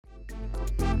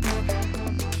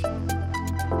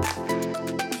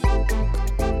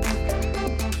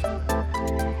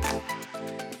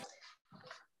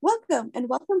and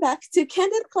welcome back to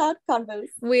Candid Cloud Convos.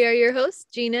 We are your hosts,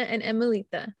 Gina and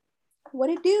Emelita. What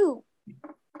it do,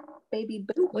 baby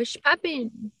boo? What's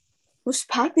poppin'? What's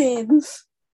poppin'?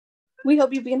 We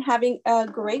hope you've been having a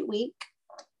great week,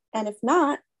 and if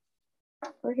not,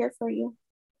 we're here for you.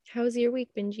 How's your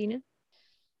week been, Gina?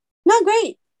 Not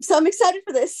great, so I'm excited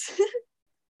for this.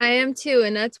 I am too,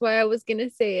 and that's why I was gonna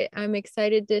say it. I'm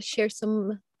excited to share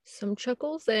some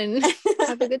chuckles and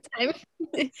have a good time.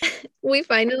 We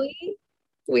finally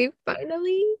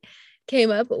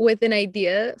came up with an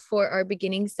idea for our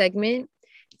beginning segment,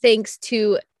 thanks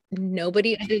to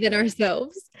nobody other than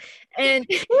ourselves, and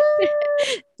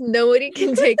nobody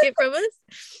can take it from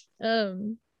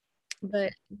us.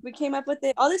 But we came up with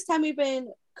it. All this time we've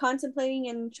been contemplating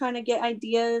and trying to get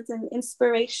ideas and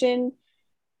inspiration.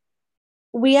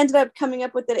 We ended up coming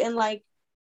up with it in like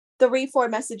 3-4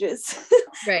 messages.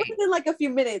 Right. Within like a few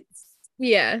minutes.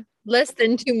 Yeah, less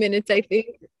than 2 minutes, I think.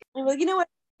 And well, you know what?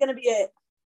 It's gonna be it.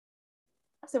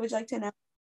 So would you like to announce?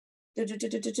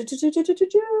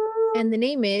 And the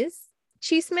name is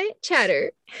Chisme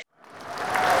Chatter.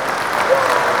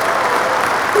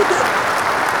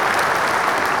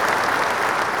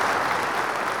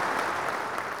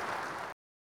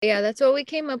 Yeah, that's what we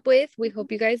came up with. We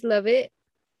hope you guys love it.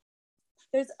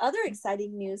 There's other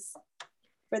exciting news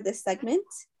for this segment.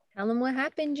 Tell them what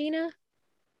happened, Gina.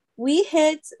 We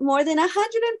hit more than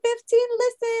 115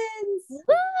 listens.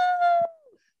 Woo!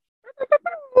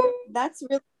 That's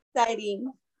really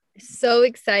exciting. So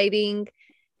exciting.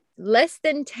 Less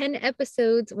than 10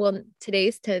 episodes. Well,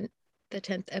 today's the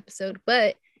 10th episode,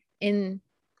 but in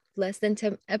less than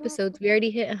 10 episodes, we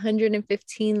already hit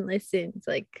 115 listens.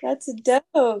 Like, that's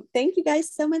dope. Thank you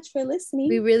guys so much for listening.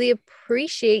 We really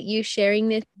appreciate you sharing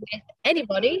this with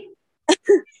anybody.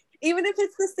 Even if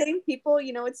it's the same people.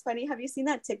 You know, it's funny. Have you seen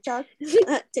that TikTok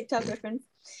reference?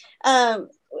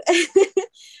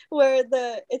 Where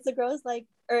it's a girl's like,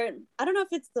 or I don't know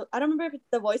if it's I don't remember if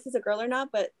the voice is a girl or not,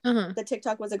 but the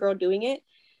TikTok was a girl doing it.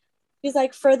 He's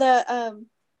like, for the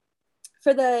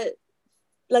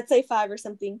let's say 5 or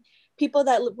something people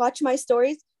that watch my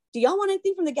stories, do y'all want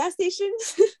anything from the gas station?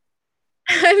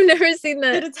 I've never seen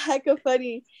that. But it's hecka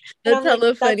funny. That's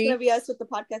hella funny. That's gonna be us with the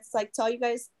podcast. It's like, tell you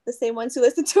guys, the same ones who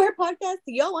listen to our podcast,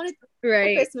 do y'all want it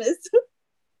right for Christmas?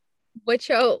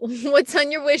 What's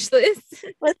on your wish list?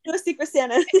 Let's do a Secret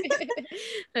Santa.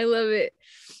 I love it.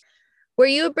 Were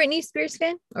you a Britney Spears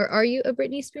fan, or are you a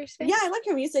Britney Spears fan? Yeah, I like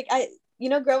her music.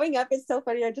 Growing up, it's so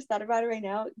funny. I just thought about it right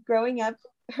now. Growing up,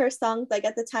 her songs, like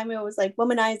at the time, it was like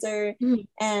Womanizer,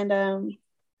 and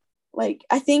like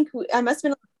I think I must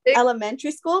have been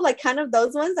elementary school, like kind of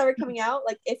those ones that were coming out,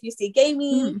 like If You See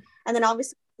Gaming, and then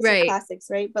obviously classics,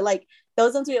 right? But like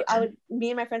those ones, me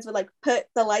and my friends would like put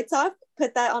the lights off,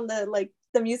 put that on the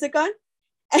music on,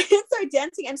 and start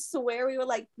dancing, and swear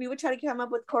we would try to come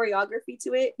up with choreography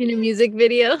to it in a music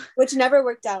video, which never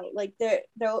worked out. Like there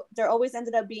always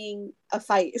ended up being a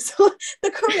fight, so the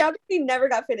choreography never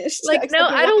got finished. Like, no,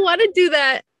 I don't want to do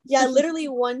that. Yeah, literally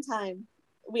one time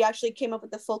we actually came up with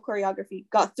the full choreography,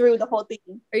 got through the whole thing.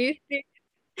 Are you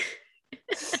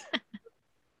serious?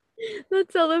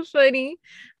 That's hella funny.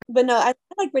 But no, I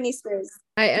like Britney Spears.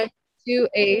 I am too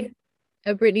a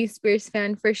Britney Spears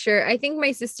fan for sure. I think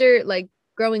my sister, like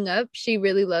growing up, she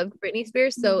really loved Britney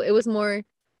Spears, so it was more,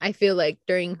 I feel like,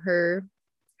 during her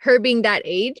being that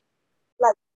age,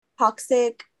 like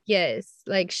Toxic. Yes,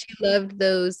 like she loved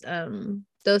those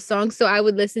songs, so I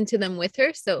would listen to them with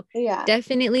her. So yeah,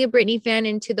 definitely a Britney fan.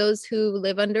 And to those who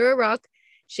live under a rock,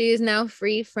 she is now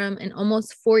free from an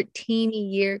almost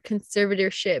 14-year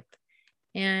conservatorship,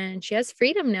 and she has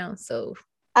freedom now. So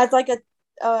as like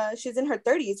she's in her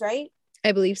 30s, right?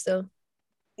 I believe so.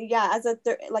 Yeah, as a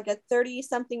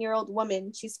 30-something-year-old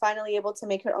woman, she's finally able to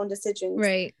make her own decisions,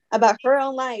 right, about her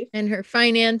own life and her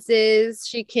finances.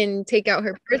 She can take out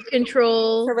her birth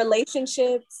control, her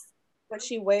relationships, what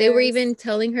she wears. They were even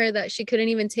telling her that she couldn't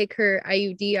even take her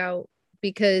IUD out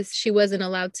because she wasn't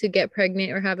allowed to get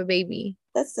pregnant or have a baby.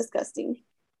 That's disgusting.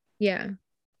 Yeah,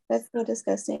 that's so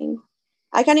disgusting.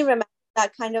 I can't even imagine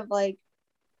that kind of like,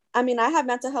 I mean, I have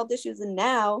mental health issues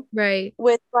now, right,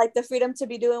 with like the freedom to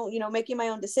be doing, making my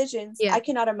own decisions. Yeah. I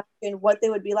cannot imagine what they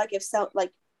would be like if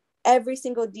like every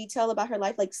single detail about her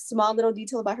life, like small little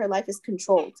detail about her life, is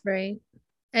controlled. Right.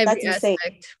 Every That's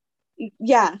aspect. Insane.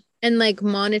 Yeah. And like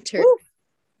monitored. Woo.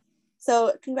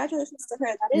 So congratulations to her.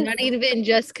 That is not even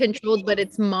just controlled, but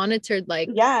it's monitored, like,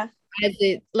 yeah, as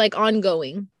it like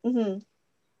ongoing.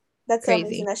 That's crazy. So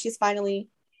amazing that she's finally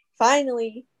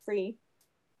free.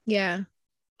 Yeah.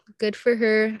 Good for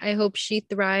her. I hope she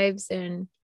thrives, and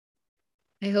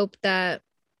I hope that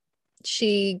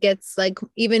she gets like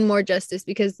even more justice,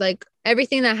 because like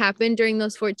everything that happened during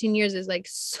those 14 years is like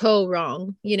so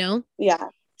wrong, you know? Yeah.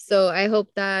 So I hope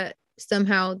that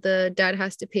somehow the dad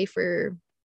has to pay for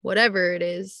whatever it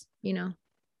is, you know?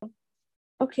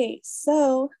 Okay,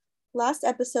 so last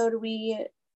episode we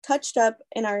touched up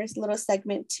in our little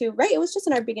segment too, right? It was just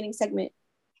in our beginning segment.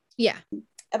 Yeah.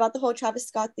 About the whole Travis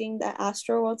Scott thing, the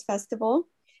Astro World Festival.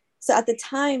 So at the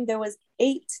time there was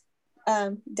 8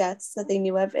 deaths that they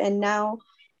knew of, and now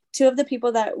 2 of the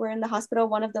people that were in the hospital,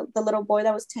 one of the little boy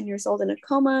that was 10 years old in a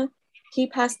coma, he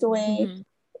passed away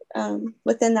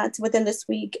within this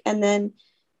week. And then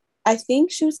I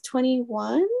think she was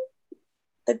 21,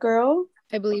 the girl,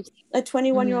 I believe a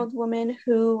 21-year-old woman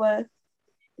who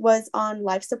was on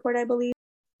life support, I believe.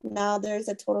 Now there's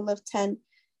a total of 10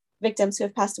 victims who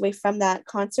have passed away from that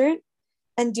concert.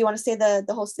 And do you want to say the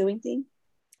whole suing thing?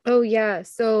 Oh yeah,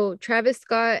 so Travis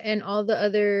Scott and all the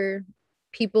other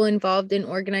people involved in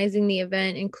organizing the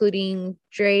event, including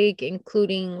Drake,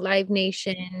 including Live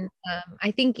Nation, I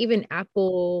think even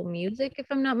Apple Music, if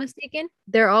I'm not mistaken,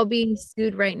 they're all being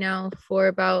sued right now for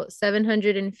about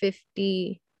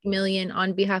 750 million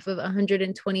on behalf of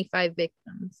 125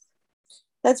 victims.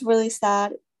 That's really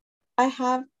sad. I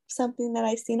have something that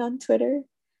I seen on Twitter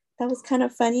that was kind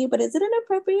of funny, but is it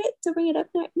inappropriate to bring it up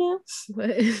right now?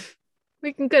 What?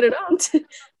 We can cut it off.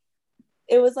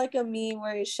 It was like a meme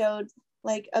where it showed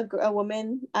like a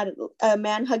woman, a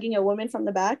man hugging a woman from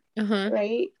the back,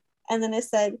 right? And then it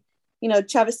said, you know,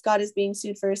 Travis Scott is being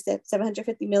sued for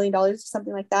 $750 million or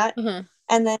something like that.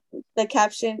 And then the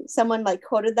caption, someone like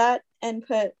quoted that and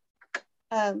put,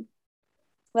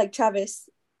 like, Travis,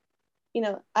 you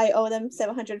know, I owe them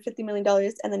 $750 million.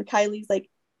 And then Kylie's like,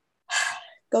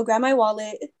 go grab my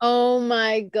wallet. Oh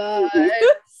my God.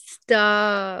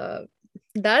 Stop.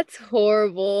 That's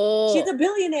horrible. She's a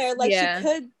billionaire. Like,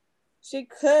 she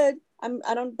could.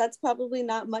 I don't, that's probably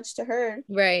not much to her.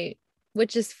 Right.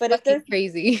 Which is fucking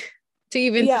crazy to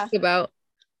even think about.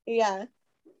 Yeah.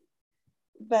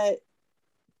 But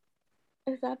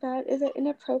is that bad? Is it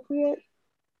inappropriate?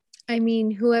 I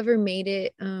mean, whoever made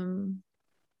it,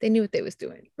 they knew what they was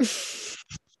doing. I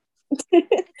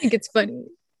think it's funny.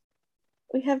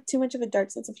 We have too much of a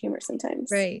dark sense of humor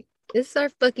sometimes. Right. This is our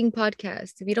fucking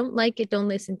podcast. If you don't like it, don't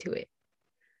listen to it.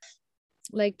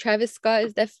 Like, Travis Scott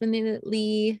is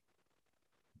definitely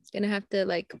gonna have to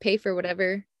like pay for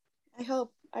whatever. I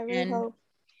hope. I really hope.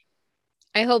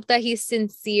 I hope that he's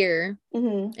sincere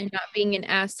and not being an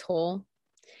asshole.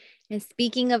 And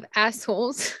speaking of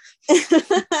assholes,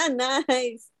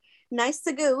 nice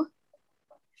Sagoo.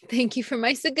 Thank you for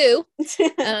my Sagoo.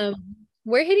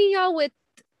 We're hitting y'all with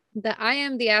the I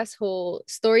am the asshole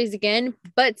stories again,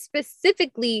 but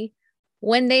specifically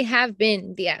when they have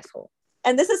been the asshole.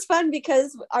 And this is fun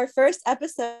because our first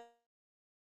episode,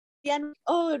 again,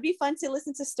 it'd be fun to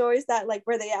listen to stories that like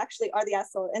where they actually are the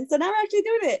asshole. And so now we're actually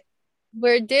doing it.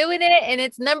 We're doing it, and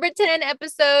it's number 10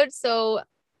 episode. So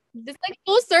it's like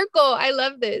full circle. I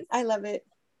love this. I love it.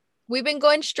 We've been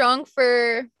going strong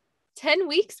for 10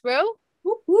 weeks, bro.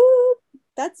 Whoop, whoop.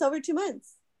 That's over 2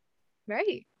 months.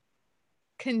 Right.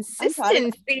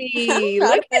 Consistency.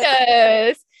 Look at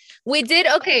us. We did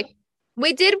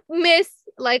miss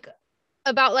like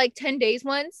about like 10 days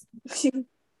once.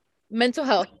 Mental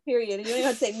health. Period. You don't even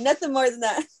have to say nothing more than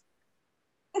that.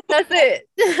 That's it.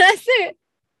 That's it.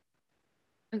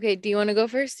 Okay, do you want to go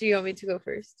first or do you want me to go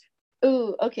first?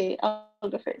 Ooh, okay. I'll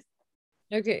go first.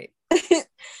 Okay.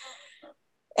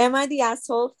 Am I the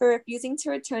asshole for refusing to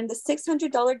return the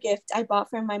 $600 gift I bought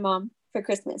for my mom for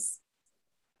Christmas?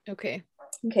 Okay.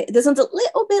 Okay, this one's a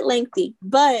little bit lengthy,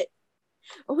 but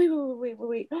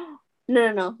wait.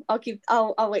 No.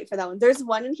 I'll wait for that one. There's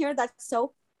one in here that's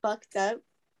so fucked up.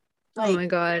 Like, oh my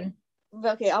God.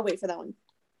 Okay, I'll wait for that one.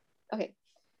 Okay.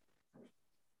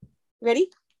 Ready?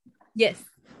 Yes.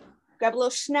 Grab a little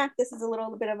snack. This is a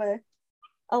little bit of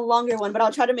a longer one, but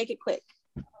I'll try to make it quick.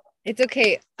 It's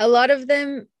okay. A lot of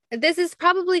them, this is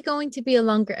probably going to be a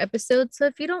longer episode. So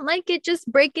if you don't like it, just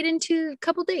break it into a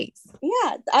couple days.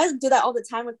 Yeah, I do that all the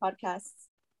time with podcasts.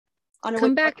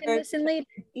 Come back and listen later.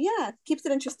 Yeah, keeps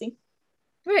it interesting.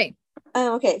 Right.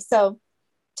 Okay, so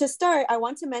to start, I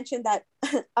want to mention that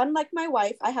unlike my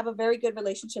wife, I have a very good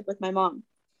relationship with my mom.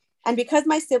 And because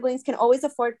my siblings can always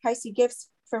afford pricey gifts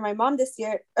for my mom this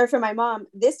year,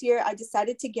 I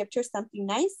decided to gift her something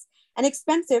nice and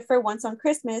expensive for once on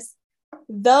Christmas.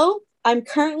 Though I'm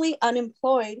currently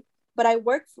unemployed, but I've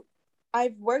worked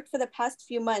for the past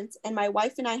few months, and my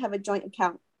wife and I have a joint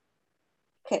account.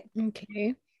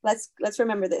 Okay. Let's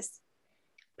remember this.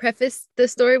 Preface the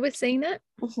story with saying that.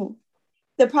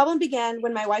 The problem began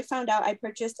when my wife found out I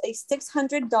purchased a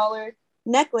 $600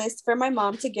 necklace for my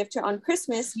mom to gift her on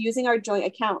Christmas using our joint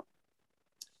account.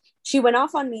 She went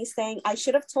off on me saying I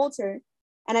should have told her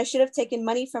and I shouldn't have taken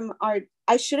money from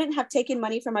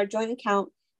our joint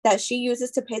account that she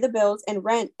uses to pay the bills and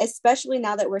rent, especially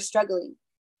now that we're struggling.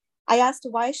 I asked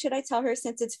why should I tell her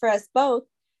since it's for us both,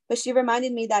 but she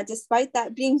reminded me that despite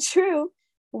that being true,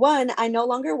 one, I no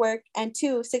longer work, and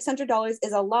two, $600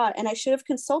 is a lot, and I should have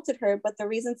consulted her, but the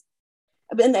reasons,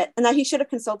 and that he should have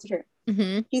consulted her.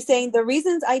 Mm-hmm. He's saying the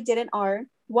reasons I didn't are,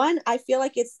 one, I feel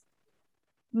like it's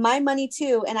my money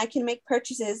too, and I can make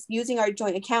purchases using our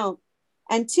joint account.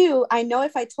 And two, I know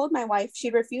if I told my wife,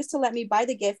 she'd refuse to let me buy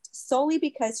the gift solely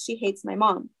because she hates my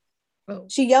mom. Oh.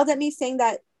 She yelled at me saying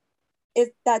that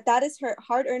is her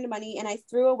hard-earned money and I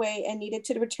threw away and needed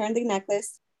to return the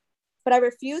necklace. But I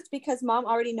refused because mom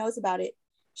already knows about it.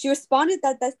 She responded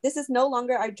that this is no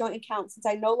longer our joint account since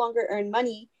I no longer earn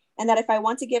money, and that if I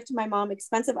want to give to my mom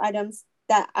expensive items,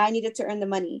 that I needed to earn the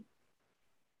money.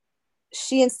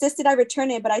 She insisted I return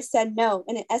it, but I said no,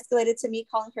 and it escalated to me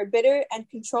calling her bitter and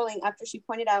controlling after she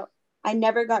pointed out I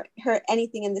never got her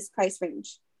anything in this price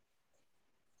range.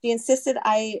 She insisted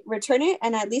I return it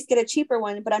and at least get a cheaper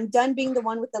one, but I'm done being the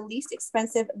one with the least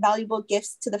expensive, valuable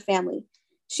gifts to the family.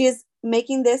 She is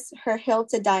making this her hill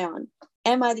to die on.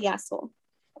 Am I the asshole?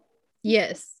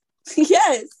 Yes.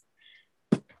 Yes.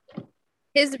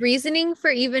 His reasoning for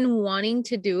even wanting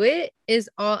to do it is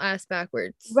all ass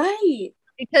backwards. Right.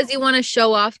 Because you want to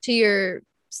show off to your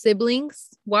siblings.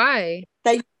 Why?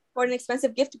 That you afford an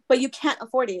expensive gift, but you can't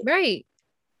afford it. Right.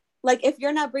 Like if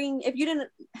you didn't,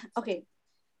 okay.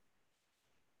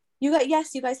 You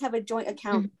guys have a joint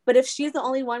account, but if she's the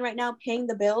only one right now paying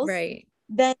the bills, right,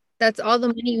 then that's all the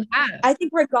money you have. I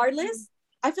think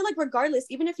I feel like regardless,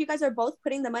 even if you guys are both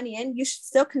putting the money in, you should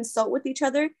still consult with each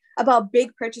other about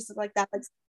big purchases like that. Like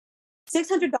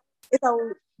 $600 is a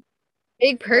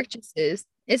big purchases.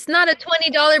 It's not a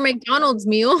 $20 McDonald's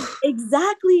meal.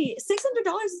 Exactly.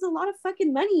 $600 is a lot of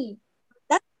fucking money.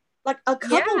 That's like a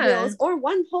couple bills or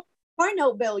one whole car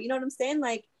note bill. You know what I'm saying?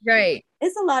 Like, right.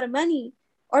 It's a lot of money.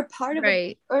 Or part of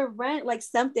it, or rent, like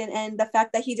something. And the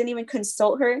fact that he didn't even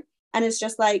consult her, and it's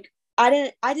just like, I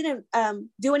didn't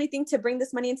do anything to bring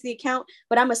this money into the account,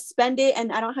 but I'm gonna spend it, and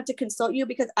I don't have to consult you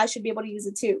because I should be able to use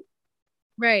it too.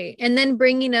 Right. And then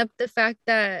bringing up the fact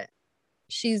that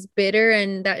she's bitter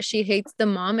and that she hates the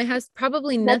mom, it has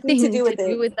probably nothing to do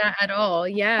with that at all.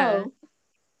 Yeah. Oh.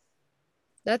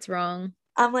 That's wrong.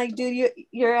 I'm like, dude,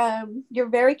 you're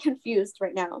very confused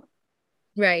right now.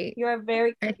 Right. You're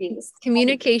very confused.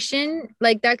 Communication,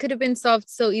 like that could have been solved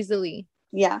so easily.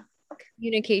 Yeah.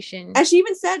 Communication. And she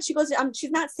even said, she goes,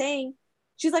 she's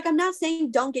like, I'm not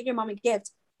saying don't get your mom a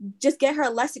gift. Just get her a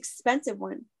less expensive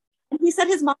one. And he said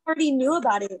his mom already knew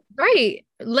about it. Right.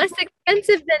 Less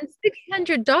expensive than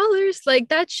 $600. Like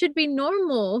that should be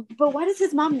normal. But why does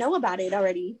his mom know about it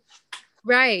already?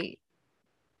 Right.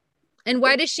 And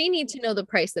why does she need to know the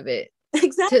price of it?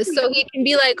 Exactly. So he can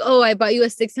be like, oh, I bought you a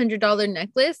 $600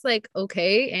 necklace. Like,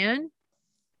 okay. And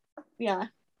yeah.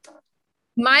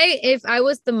 If I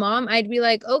was the mom, I'd be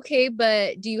like, okay,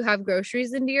 but do you have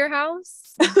groceries into your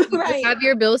house? Do you have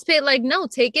your bills paid? Like, no,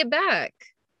 take it back.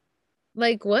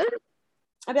 Like, what?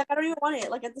 I'd be like, I don't even want it.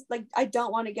 Like, I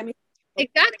don't want to get me.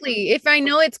 Exactly. If I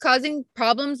know it's causing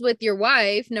problems with your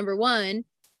wife, number one,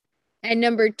 and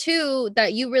number two,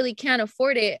 that you really can't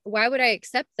afford it, why would I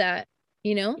accept that?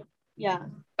 You know? Yeah.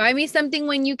 Buy me something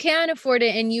when you can afford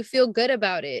it and you feel good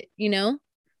about it, you know?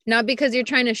 Not because you're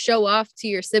trying to show off to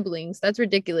your siblings. That's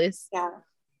ridiculous. Yeah.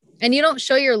 And you don't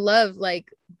show your love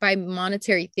like by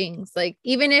monetary things. Like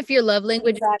even if your love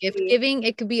language is gift giving,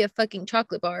 it could be a fucking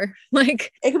chocolate bar.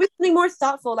 Like it could be something more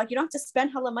thoughtful. Like you don't have to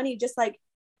spend hella money. Just like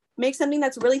make something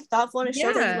that's really thoughtful and it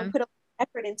shows that you don't put a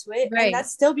effort into it. Right. And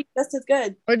that's still be just as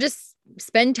good. Or just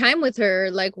spend time with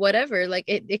her, like whatever. Like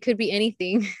it could be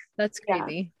anything. That's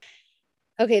crazy.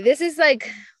 Yeah. Okay, this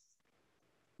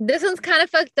one's kind of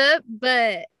fucked up,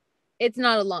 but it's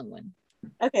not a long one.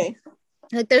 Okay.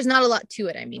 Like there's not a lot to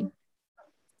it, I mean.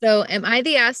 So am I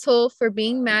the asshole for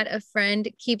being mad a friend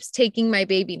keeps taking my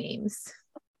baby names?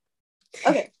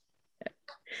 Okay.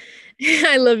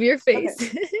 I love your face.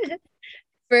 Okay.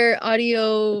 For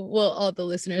audio, well, all the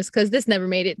listeners, because this never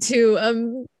made it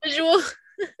to visual.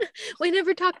 We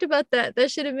never talked about that.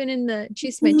 That should have been in the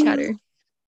Chisme chatter.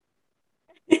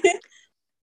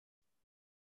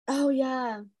 Oh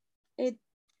yeah.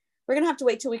 We're gonna have to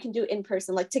wait till we can do in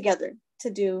person, like together, to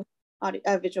do audio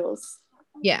visuals.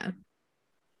 Yeah.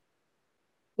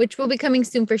 Which will be coming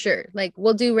soon for sure. Like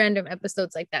we'll do random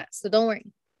episodes like that. So don't worry.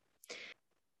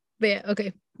 But yeah,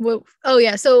 okay. Well, oh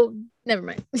yeah. So never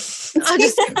mind. I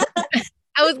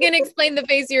was gonna explain the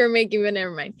face you were making, but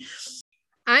never mind.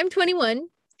 I'm 21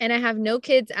 and I have no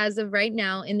kids as of right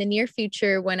now. In the near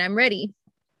future, when I'm ready,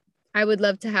 I would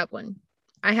love to have one.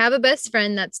 I have a best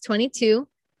friend that's 22.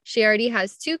 She already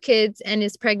has 2 kids and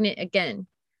is pregnant again.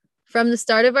 From the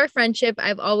start of our friendship,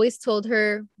 I've always told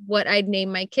her what I'd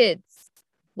name my kids.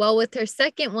 Well, with her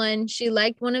second one, she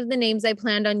liked one of the names I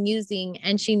planned on using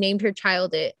and she named her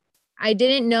child it. I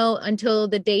didn't know until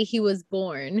the day he was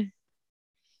born.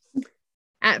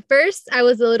 At first, I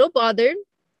was a little bothered,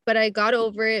 but I got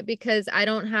over it because I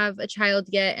don't have a child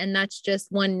yet, and that's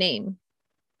just one name.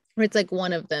 Or it's like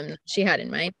one of them she had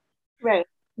in mind. Right.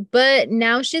 But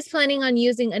now she's planning on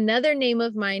using another name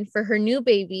of mine for her new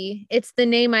baby. It's the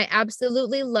name I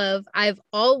absolutely love. I've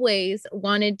always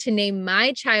wanted to name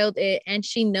my child it, and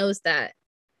she knows that.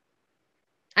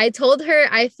 I told her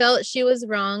I felt she was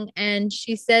wrong, and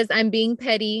she says I'm being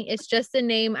petty. It's just a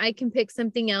name. I can pick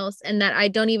something else, and that I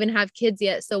don't even have kids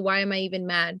yet, so why am I even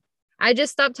mad? I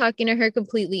just stopped talking to her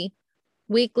completely.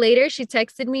 Week later, she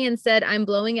texted me and said I'm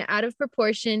blowing it out of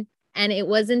proportion, and it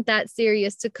wasn't that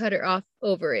serious to cut her off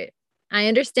over it. I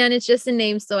understand it's just a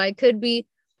name, so I could be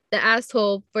the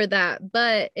asshole for that,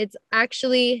 but it's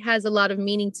actually has a lot of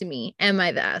meaning to me. Am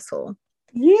I the asshole?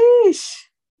 Yeesh.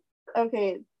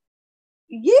 Okay.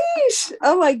 Yeesh.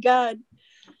 Oh my God.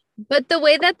 But the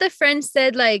way that the friend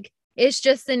said, like, it's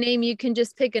just a name, you can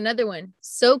just pick another one.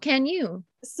 So can you.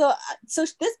 So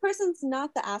this person's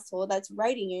not the asshole that's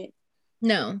writing it.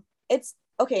 No. It's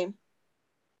okay.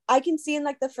 I can see in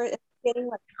like the first getting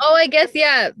like. Oh, I guess,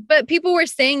 yeah. But people were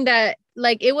saying that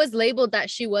like it was labeled that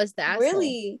she was the asshole.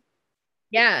 Really?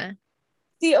 Yeah.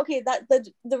 See, okay, that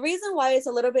the reason why it's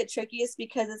a little bit tricky is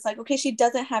because it's like, okay, she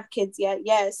doesn't have kids yet,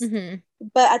 yes,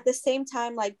 but at the same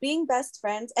time, like being best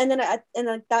friends, and then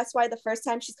that's why the first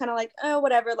time she's kind of like, oh,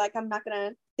 whatever, like I'm not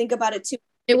gonna think about it too.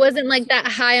 It wasn't like that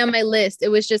high on my list. It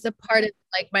was just a part of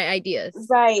like my ideas.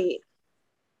 Right.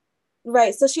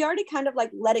 So she already kind of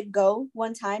like let it go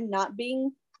one time, not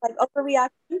being like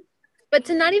overreacting. But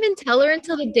to not even tell her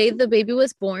until the day the baby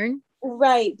was born.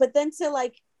 Right. But then to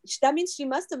like, that means she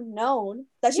must have known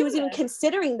that she was even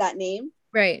considering that name.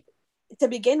 Right. To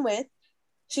begin with.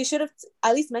 She should have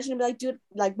at least mentioned and be like, dude,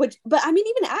 like, but I mean,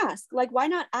 even ask. Like, why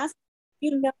not ask?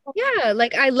 You know? Yeah,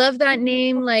 like I love that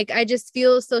name. Like I just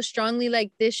feel so strongly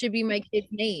like this should be my kid's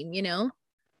name, you know?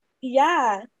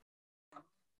 Yeah.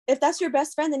 If that's your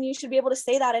best friend, then you should be able to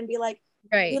say that and be like,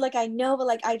 right. Dude, like, I know, but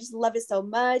like I just love it so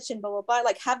much and blah blah blah.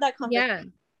 Like have that conversation. Yeah.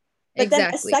 But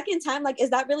then a second time, like,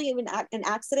 is that really even an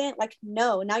accident? Like,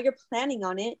 no, now you're planning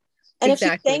on it. And if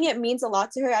she's saying it means a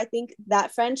lot to her, I think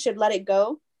that friend should let it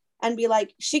go and be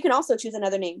like, she can also choose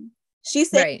another name. She's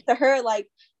saying to her, like,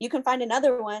 you can find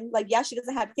another one. Like, yeah, she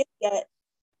doesn't have kids yet.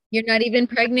 You're not even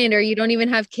pregnant or you don't even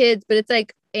have kids, but it's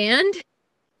like, and?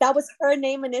 That was her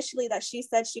name initially that she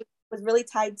said she was really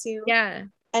tied to. Yeah.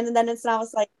 And then it's now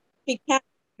it's like, she can't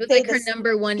it was like her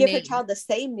number one give name. her child the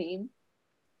same name,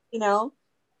 you know?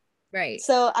 Right.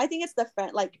 So I think it's the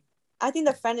friend. Like, I think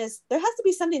the friend is, there has to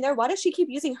be something there. Why does she keep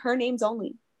using her names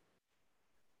only?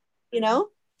 You know?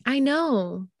 I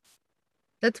know.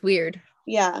 That's weird.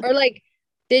 Yeah. Or like,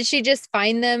 did she just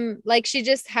find them? Like she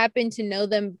just happened to know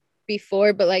them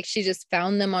before, but like she just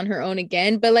found them on her own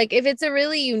again. But like if it's a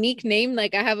really unique name,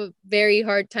 like I have a very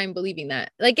hard time believing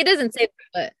that. Like it doesn't say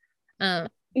that, but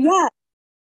yeah.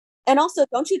 And also,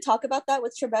 don't you talk about that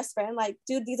with your best friend? Like,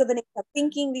 dude, these are the names I'm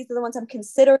thinking. These are the ones I'm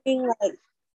considering. Like,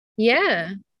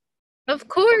 yeah, of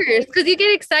course, because you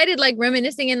get excited, like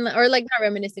reminiscing and or like not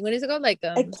reminiscing. What is it called? Like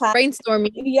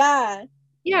brainstorming. Yeah.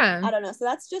 Yeah. I don't know. So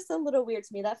that's just a little weird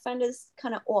to me. That friend is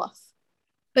kind of off.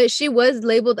 But she was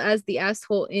labeled as the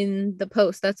asshole in the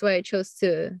post. That's why I chose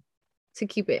to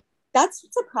keep it. That's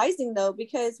surprising though,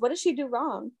 because what did she do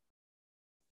wrong?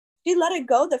 She let it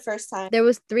go the first time. There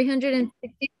was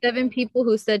 367 people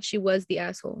who said she was the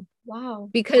asshole. Wow.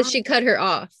 Because she cut her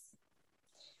off.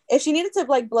 If she needed to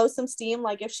like blow some steam,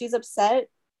 like if she's upset,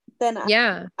 then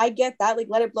yeah, I get that. Like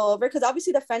let it blow over. Because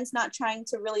obviously the friend's not trying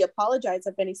to really apologize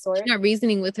of any sort. She's not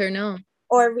reasoning with her, no.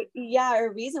 Or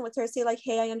reason with her. Say like,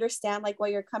 hey, I understand like where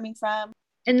you're coming from.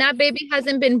 And that baby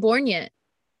hasn't been born yet.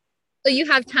 So you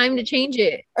have time to change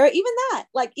it. Or even that.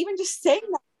 Like even just saying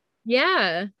that.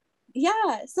 Yeah.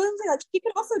 Yeah, so like she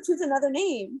could also choose another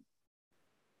name.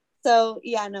 So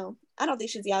yeah, no, I don't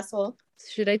think she's the asshole.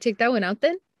 Should I take that one out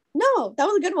then? No, that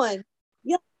was a good one.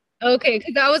 Yeah. Okay,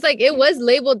 because I was like, it was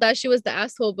labeled that she was the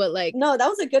asshole, but like, no, that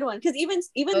was a good one. Because even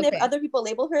if other people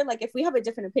label her, like if we have a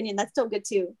different opinion, that's still good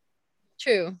too.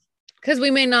 True, because we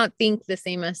may not think the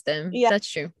same as them. Yeah, that's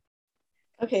true.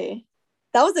 Okay,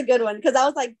 that was a good one because I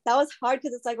was like, that was hard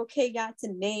because it's like, okay, yeah, it's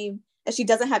a name and she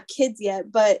doesn't have kids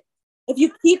yet, but If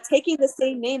you keep taking the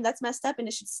same name, that's messed up, and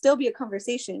it should still be a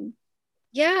conversation.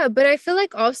 Yeah, but I feel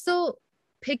like also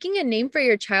picking a name for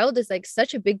your child is like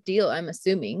such a big deal, I'm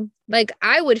assuming. Like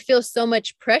I would feel so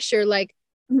much pressure, like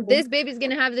this baby's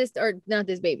gonna have this, or not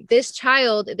this baby, this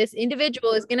child, this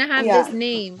individual is gonna have this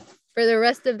name for the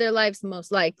rest of their lives,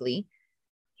 most likely.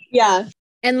 Yeah.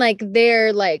 And like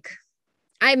they're like,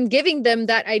 I'm giving them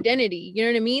that identity, you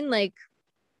know what I mean? Like,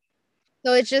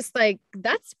 so it's just like,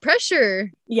 that's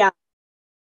pressure. Yeah.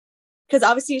 Because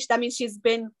obviously that means she's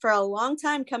been for a long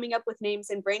time coming up with names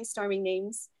and brainstorming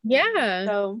names. Yeah.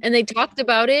 So, and they talked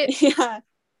about it. Yeah.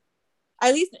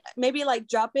 At least maybe like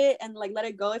drop it and like let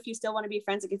it go if you still want to be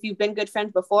friends. Like if you've been good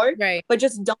friends before. Right. But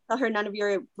just don't tell her none of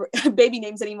your baby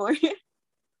names anymore.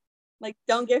 Like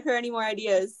don't give her any more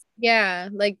ideas. Yeah.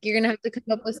 Like you're going to have to come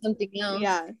up with something else.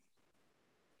 Yeah.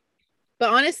 But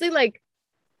honestly, like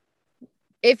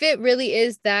if it really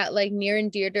is that like near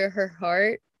and dear to her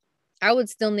heart, I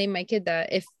would still name my kid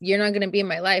that. If you're not going to be in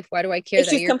my life, why do I care if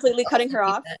that she's you're completely cutting her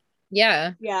off? That?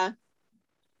 Yeah. Yeah.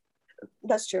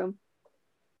 That's true.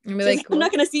 Like, I'm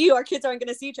not going to see you. Our kids aren't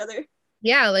going to see each other.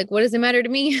 Yeah. Like, what does it matter to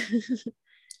me?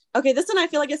 Okay. This one I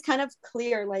feel like is kind of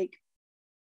clear. Like,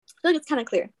 I feel like it's kind of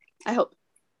clear. I hope.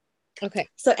 Okay.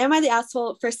 So am I the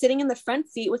asshole for sitting in the front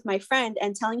seat with my friend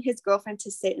and telling his girlfriend to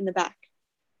sit in the back?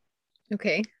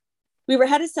 Okay. We were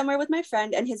headed somewhere with my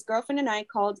friend, and his girlfriend and I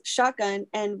called shotgun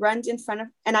and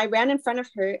I ran in front of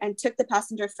her and took the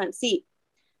passenger front seat.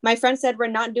 My friend said we're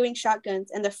not doing shotguns,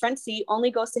 and the front seat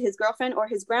only goes to his girlfriend or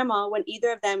his grandma when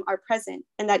either of them are present,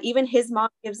 and that even his mom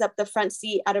gives up the front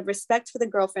seat out of respect for the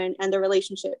girlfriend and the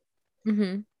relationship.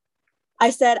 Mm-hmm. I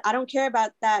said, I don't care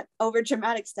about that over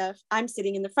dramatic stuff. I'm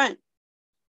sitting in the front.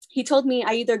 He told me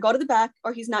I either go to the back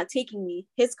or he's not taking me.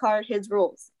 His car, his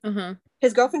rules. Uh-huh.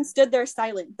 His girlfriend stood there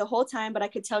silent the whole time, but I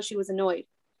could tell she was annoyed.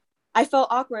 I felt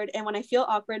awkward, and when I feel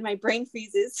awkward, my brain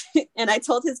freezes, and I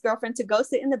told his girlfriend to go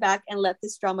sit in the back and let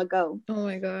this drama go. Oh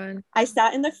my God. I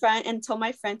sat in the front and told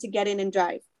my friend to get in and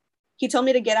drive. He told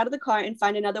me to get out of the car and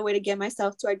find another way to get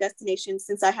myself to our destination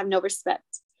since I have no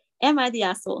respect. Am I the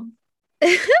asshole?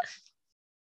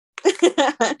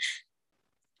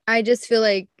 I just feel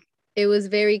like it was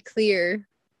very clear,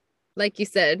 like you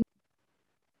said.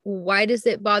 Why does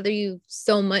it bother you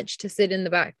so much to sit in the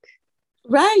back?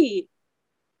 Right.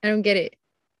 I don't get it.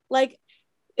 Like,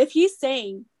 if he's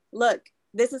saying, look,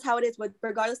 this is how it is with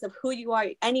regardless of who you are,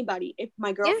 anybody, if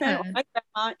my girlfriend or my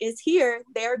grandma is here,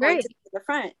 they're going to be in the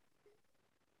front.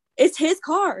 It's his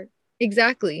car.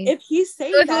 Exactly. If he's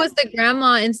saying so if it was the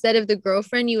grandma instead of the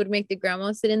girlfriend, you would make the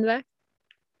grandma sit in the back?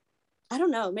 I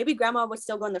don't know. Maybe grandma would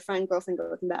still go in the front, girlfriend go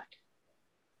in the back.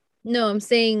 No, I'm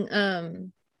saying,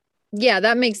 yeah,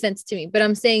 that makes sense to me. But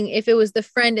I'm saying if it was the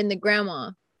friend and the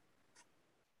grandma.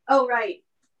 Oh, right.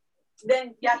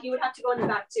 Then, yeah, he would have to go in the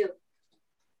back too.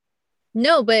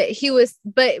 No, but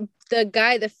the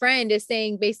guy, the friend is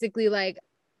saying basically like,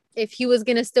 if he was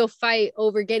going to still fight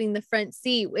over getting the front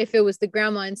seat, if it was the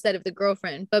grandma instead of the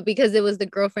girlfriend, but because it was the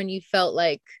girlfriend, you felt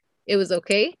like it was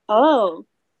okay. Oh,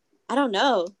 I don't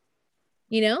know.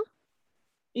 You know?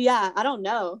 Yeah, I don't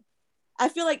know. I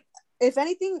feel like if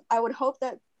anything, I would hope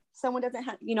that someone doesn't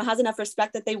have, has enough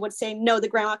respect that they would say, no, the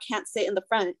grandma can't sit in the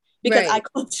front because I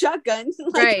called shotgun.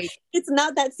 Like, it's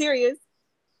not that serious.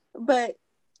 But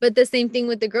the same thing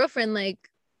with the girlfriend. Like,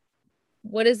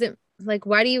 what is it? Like,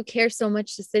 why do you care so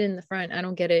much to sit in the front? I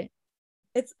don't get it.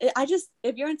 If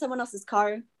you're in someone else's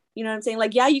car, you know what I'm saying?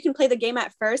 Like, yeah, you can play the game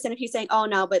at first. And if he's saying, oh,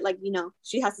 no, but like,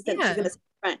 she has to sit, she's going to sit in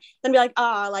front. Then be like,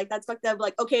 like, that's fucked up.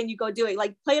 Like, okay, and you go do it.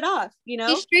 Like, play it off,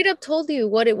 He straight up told you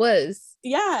what it was.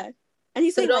 Yeah. And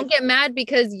he's saying, don't get mad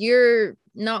because you're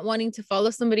not wanting to follow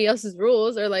somebody else's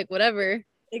rules or like whatever.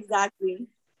 Exactly.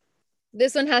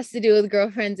 This one has to do with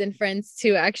girlfriends and friends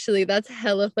too, actually. That's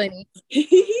hella funny.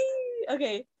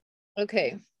 Okay.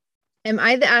 Am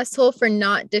I the asshole for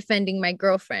not defending my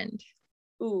girlfriend?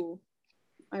 Ooh.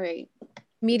 All right.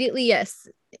 Immediately, yes.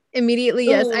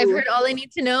 Yes. I've heard all I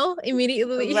need to know.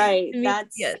 Immediately. Right.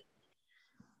 Yes.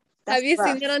 Have you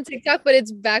seen that on TikTok? But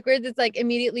it's backwards. It's like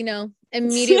immediately no.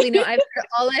 Immediately no. I've heard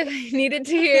all I've needed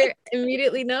to hear.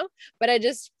 Immediately no. But I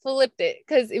just flipped it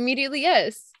because immediately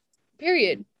yes.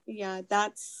 Period. Yeah,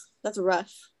 that's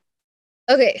rough.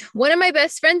 Okay. One of my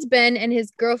best friends, Ben, and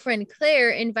his girlfriend Claire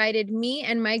invited me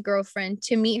and my girlfriend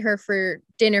to meet her for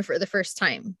dinner for the first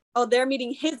time. Oh, they're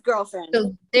meeting his girlfriend.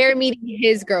 So they're meeting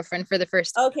his girlfriend for the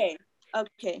first time.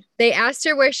 Okay. They asked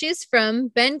her where she's from.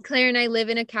 Ben, Claire, and I live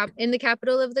in the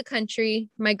capital of the country.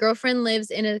 My girlfriend lives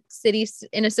in a city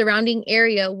in a surrounding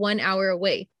area 1 hour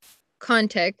away.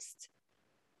 Context.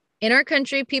 In our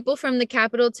country, people from the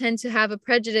capital tend to have a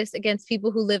prejudice against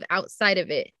people who live outside of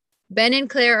it. Ben and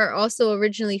Claire are also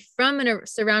originally from a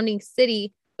surrounding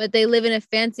city, but they live in a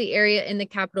fancy area in the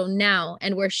capital now,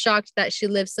 and we're shocked that she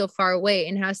lives so far away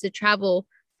and has to travel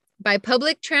by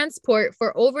public transport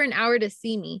for over an hour to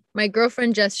see me. My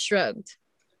girlfriend just shrugged.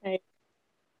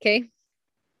 Okay.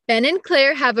 Ben and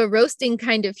Claire have a roasting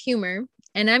kind of humor,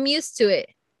 and I'm used to it.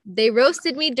 They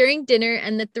roasted me during dinner,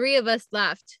 and the three of us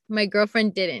laughed. My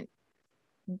girlfriend didn't.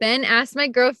 Ben asked my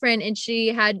girlfriend if she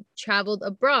had traveled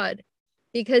abroad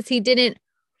because he didn't,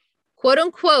 quote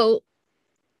unquote,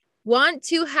 want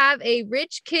to have a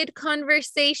rich kid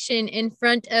conversation in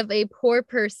front of a poor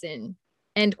person,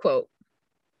 end quote.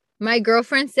 My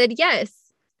girlfriend said yes,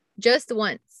 just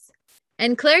once.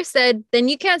 And Claire said, then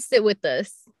you can't sit with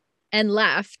us, and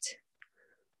laughed.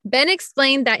 Ben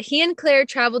explained that he and Claire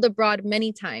traveled abroad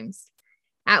many times.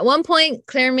 At one point,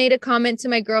 Claire made a comment to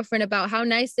my girlfriend about how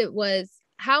nice it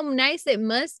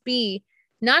must be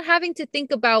not having to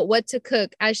think about what to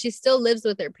cook as she still lives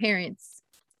with her parents.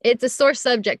 It's a sore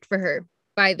subject for her,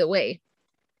 by the way.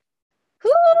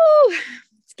 Whoo!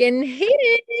 It's getting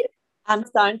heated. I'm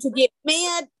starting to get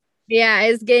mad. Yeah,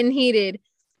 it's getting heated.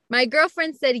 My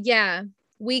girlfriend said, yeah,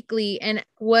 weakly, and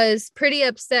was pretty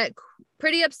upset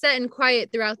and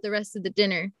quiet throughout the rest of the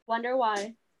dinner. Wonder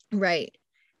why. Right.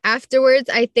 Afterwards,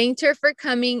 I thanked her for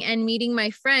coming and meeting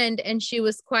my friend, and she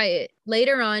was quiet.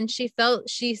 Later on, she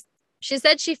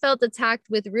said she felt attacked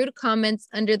with rude comments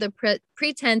under the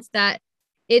pretense that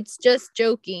it's just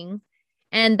joking,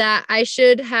 and that I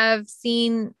should have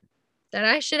seen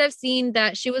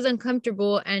that she was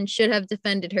uncomfortable and should have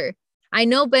defended her. I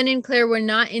know Ben and Claire were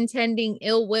not intending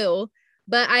ill will,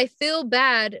 but I feel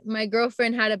bad. My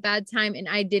girlfriend had a bad time and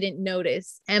I didn't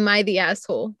notice. Am I the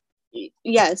asshole?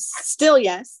 Yes, still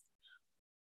yes.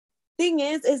 Thing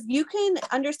is you can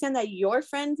understand that your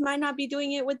friends might not be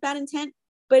doing it with bad intent,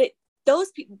 but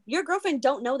those people, your girlfriend,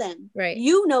 don't know them. Right.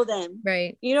 You know them.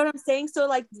 Right. You know what I'm saying? So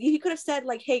like he could have said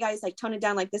like, hey guys, like tone it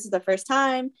down. Like this is the first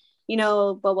time, you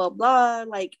know, blah, blah, blah.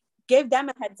 Like give them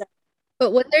a heads up.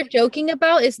 But what they're joking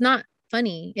about is not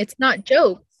funny. It's not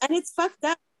jokes. And it's fucked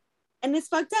up. And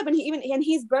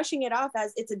he's brushing it off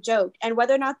as it's a joke. And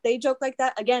whether or not they joke like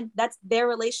that, again, that's their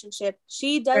relationship.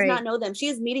 She does not know them. She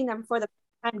is meeting them for the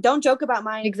first time. Don't joke about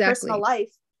my personal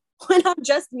life when I'm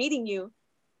just meeting you,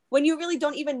 when you really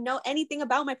don't even know anything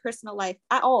about my personal life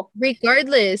at all.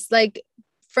 Regardless, like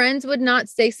friends would not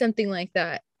say something like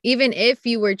that, even if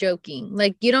you were joking.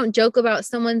 Like you don't joke about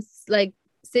someone's like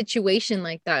situation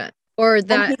like that, or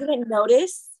that. And he didn't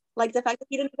notice. Like the fact that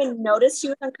he didn't even notice she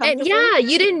was uncomfortable. And yeah,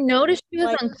 you didn't notice she was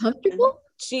like, uncomfortable?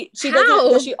 She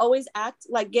does she always act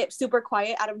like get super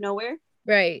quiet out of nowhere?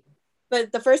 Right.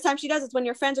 But the first time she does is when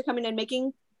your friends are coming and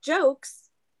making jokes.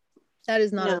 That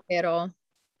is not okay at all.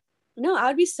 No, I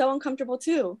would be so uncomfortable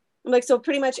too. I'm like, so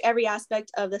pretty much every aspect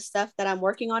of the stuff that I'm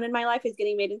working on in my life is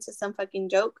getting made into some fucking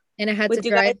joke. And I had to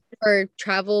drive or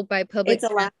travel by public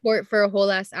transport for a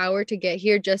whole ass hour to get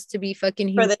here just to be fucking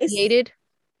humiliated.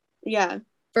 Yeah.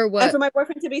 For what? And for my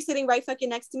boyfriend to be sitting right fucking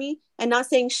next to me and not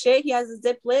saying shit. He has a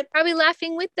zip lip. Probably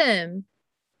laughing with them.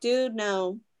 Dude,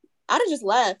 no. I'd have just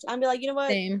left. I'd be like, you know what?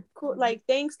 Same. Cool. Like,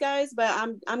 thanks guys, but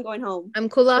I'm going home. I'm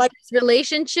cool off this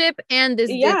relationship and this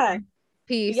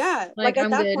piece. Yeah. Like at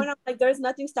that point, I'm like, there's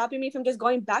nothing stopping me from just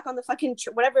going back on the fucking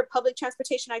whatever public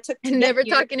transportation I took and never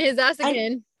talking his ass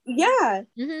again. Yeah.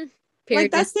 Mm-hmm.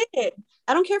 Like that's it.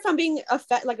 I don't care if I'm being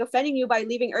offending you by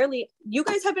leaving early. You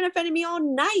guys have been offending me all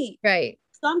night. Right.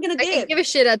 So I'm gonna can't give a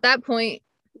shit at that point.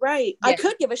 Right. Yeah. I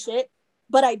could give a shit,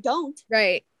 but I don't.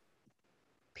 Right.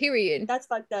 Period. That's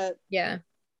fucked up. Yeah.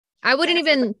 I wouldn't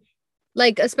even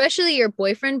like, especially your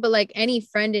boyfriend, but like any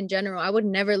friend in general, I would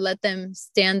never let them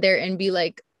stand there and be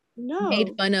like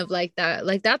made fun of like that.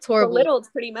 Like that's horrible. Belittled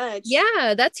pretty much.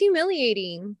 Yeah, that's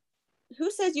humiliating. Who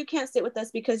says you can't sit with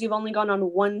us because you've only gone on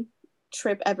one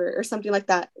trip ever or something like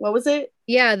that? What was it?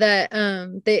 Yeah,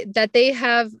 that they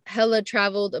have hella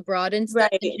traveled abroad and stuff.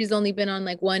 Right. And she's only been on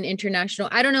like one international,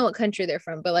 I don't know what country they're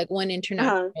from, but like one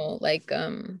international like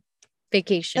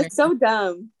vacation. That's so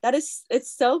dumb. It's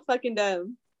so fucking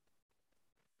dumb.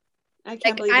 I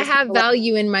can't believe I have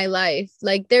value in my life.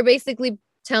 Like they're basically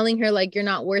telling her like you're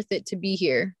not worth it to be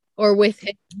here or with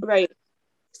him. Right.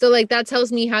 So like that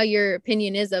tells me how your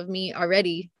opinion is of me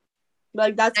already.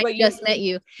 Like that's what I just met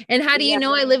you. And how do you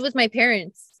know I live with my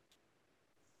parents?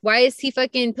 Why is he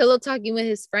fucking pillow talking with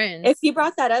his friends? If he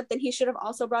brought that up, then he should have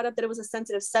also brought up that it was a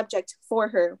sensitive subject for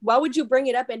her. Why would you bring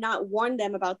it up and not warn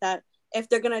them about that if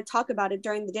they're gonna talk about it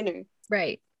during the dinner?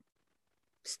 Right.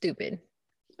 Stupid.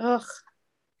 Ugh.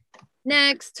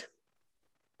 Next.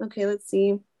 Okay, let's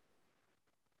see.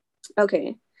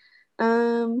 Okay.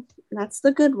 That's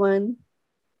the good one.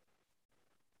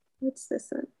 What's this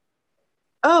one?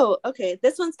 Oh, okay.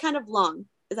 This one's kind of long.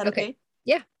 Is that Okay. okay?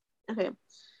 Yeah. Okay.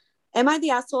 Am I the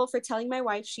asshole for telling my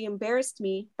wife she embarrassed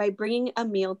me by bringing a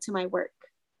meal to my work?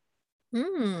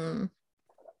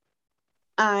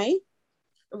 I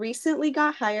recently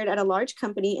got hired at a large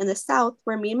company in the South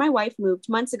where me and my wife moved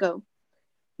months ago.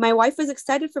 My wife was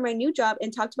excited for my new job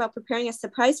and talked about preparing a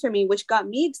surprise for me, which got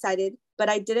me excited, but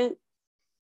I didn't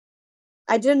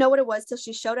know what it was till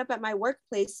she showed up at my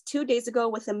workplace 2 days ago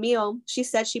with a meal she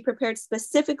said she prepared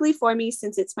specifically for me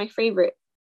since it's my favorite.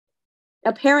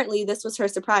 Apparently, this was her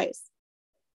surprise.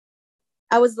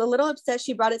 I was a little upset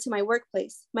she brought it to my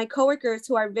workplace. My coworkers,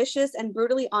 who are vicious and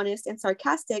brutally honest and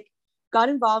sarcastic, got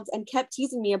involved and kept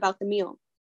teasing me about the meal.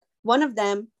 One of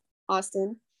them,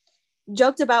 Austin,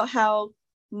 joked about how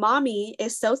mommy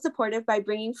is so supportive by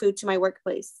bringing food to my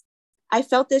workplace. I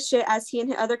felt this shit as he and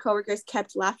his other coworkers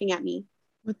kept laughing at me.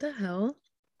 What the hell?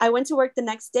 I went to work the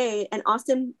next day and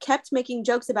Austin kept making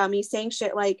jokes about me, saying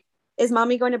shit like, is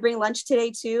mommy going to bring lunch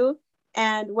today too?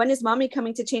 And when is mommy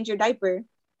coming to change your diaper?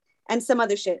 And some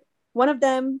other shit. One of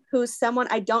them, who's someone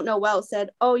I don't know well,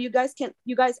 said, oh, you guys,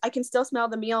 I can still smell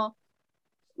the meal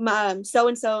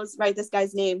so-and-so's, write this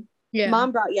guy's name. Yeah.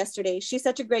 Mom brought yesterday. She's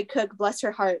such a great cook, bless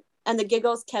her heart. And the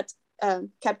giggles kept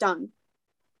on.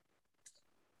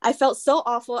 I felt so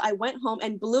awful. I went home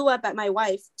and blew up at my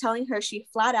wife, telling her she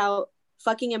flat out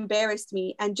fucking embarrassed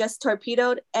me and just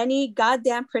torpedoed any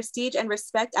goddamn prestige and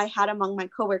respect I had among my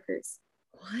coworkers.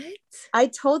 What? I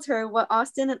told her what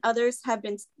Austin and others have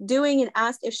been doing and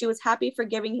asked if she was happy for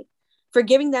giving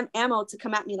them ammo to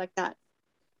come at me like that.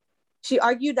 She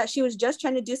argued that she was just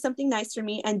trying to do something nice for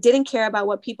me and didn't care about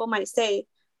what people might say,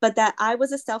 but that I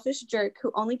was a selfish jerk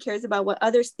who only cares about what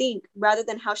others think rather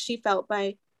than how she felt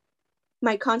by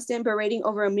my constant berating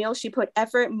over a meal she put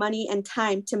effort, money, and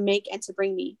time to make and to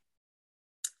bring me.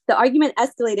 The argument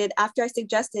escalated after I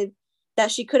suggested that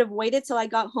she could have waited till I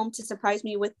got home to surprise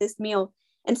me with this meal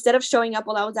instead of showing up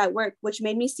while I was at work, which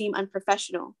made me seem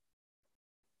unprofessional.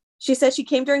 She said she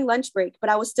came during lunch break,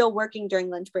 but I was still working during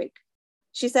lunch break.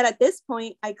 She said at this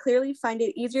point, I clearly find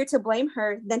it easier to blame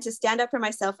her than to stand up for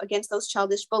myself against those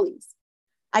childish bullies.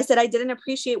 I said I didn't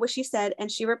appreciate what she said,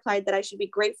 and she replied that I should be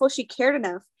grateful she cared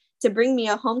enough to bring me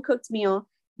a home-cooked meal,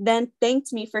 then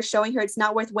thanked me for showing her it's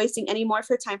not worth wasting any more of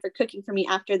her time for cooking for me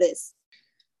after this.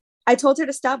 I told her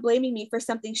to stop blaming me for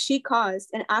something she caused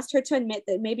and asked her to admit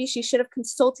that maybe she should have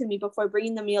consulted me before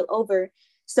bringing the meal over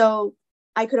so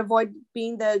I could avoid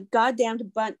being the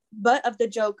goddamned butt of the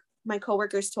joke my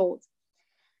coworkers told.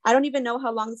 I don't even know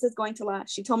how long this is going to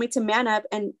last. She told me to man up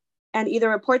and either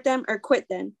report them or quit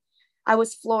then. I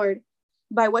was floored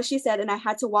by what she said and I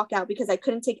had to walk out because I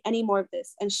couldn't take any more of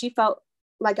this. And she felt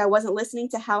like I wasn't listening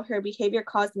to how her behavior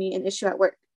caused me an issue at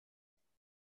work.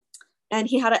 And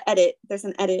he had an edit. There's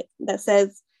an edit that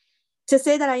says, to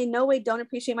say that I in no way don't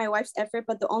appreciate my wife's effort,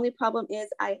 but the only problem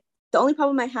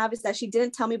I have is that she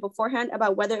didn't tell me beforehand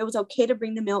about whether it was okay to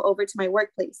bring the meal over to my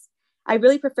workplace. I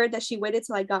really preferred that she waited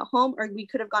till I got home or we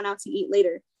could have gone out to eat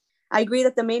later. I agree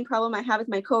that the main problem I have is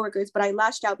my coworkers, but I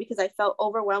lashed out because I felt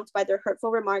overwhelmed by their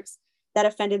hurtful remarks that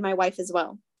offended my wife as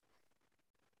well.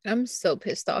 I'm so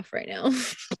pissed off right now.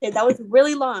 Okay, that was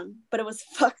really long, but it was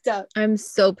fucked up. I'm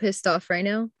so pissed off right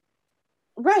now.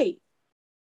 Right.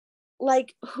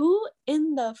 Like, who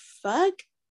in the fuck?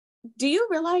 Do you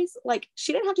realize, like,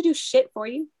 she didn't have to do shit for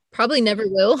you? Probably never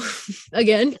will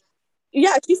again.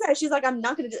 Yeah, she said, she's like, I'm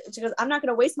not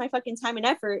gonna waste my fucking time and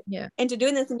effort into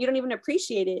doing this, and you don't even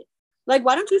appreciate it. Like,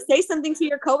 why don't you say something to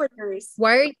your coworkers?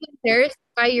 Why are you embarrassed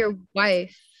by your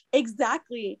wife?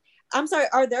 Exactly. I'm sorry,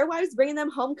 are their wives bringing them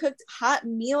home cooked hot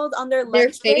meals on their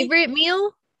lunch favorite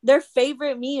meal? Their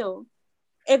favorite meal.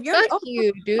 If you're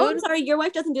you, dude. Oh, I'm sorry, your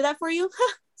wife doesn't do that for you?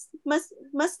 must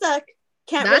suck.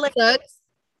 Can't that relate. Sucks.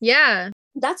 Yeah.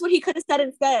 That's what he could have said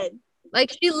instead.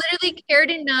 Like, she literally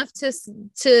cared enough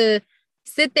to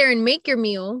sit there and make your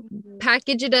meal,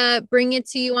 package it up, bring it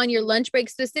to you on your lunch break,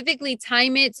 specifically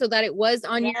time it so that it was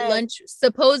on your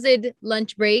supposed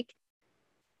lunch break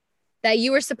that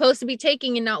you were supposed to be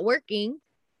taking and not working.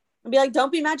 And be like,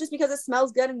 don't be mad just because it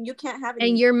smells good and you can't have it.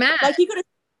 And you're mad. Like, he could have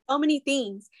so many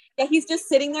things that he's just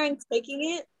sitting there and taking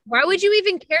it. Why would you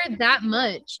even care that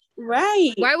much?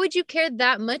 Right. Why would you care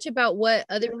that much about what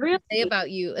other people say about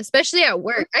you, especially at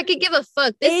work? I could give a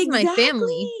fuck. This is my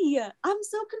family. I'm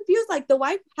so confused. Like, the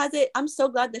wife has it. I'm so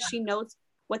glad that she knows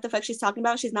what the fuck she's talking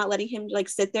about. She's not letting him like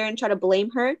sit there and try to blame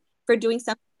her for doing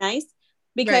something nice,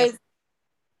 because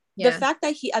the fact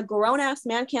that a grown-ass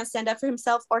man can't stand up for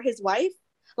himself or his wife,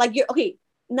 like, you're okay,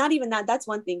 not even that. That's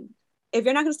one thing. If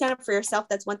you're not going to stand up for yourself,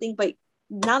 that's one thing. But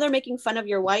now they're making fun of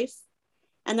your wife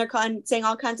and they're saying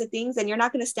all kinds of things, and you're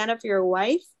not going to stand up for your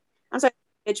wife. I'm sorry,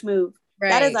 bitch move.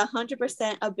 That is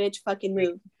 100% a bitch fucking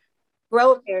move.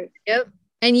 Grow a pair. Yep.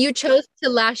 And you chose to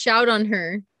lash out on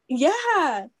her.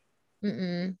 Yeah.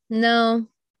 No.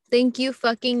 Thank you.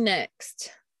 Fucking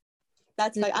next.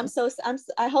 That's like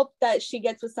I hope that she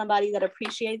gets with somebody that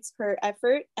appreciates her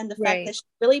effort and the fact that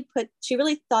she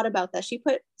really thought about that. She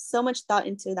put so much thought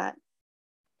into that.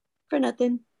 For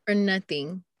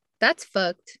nothing. That's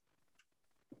fucked.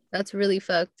 That's really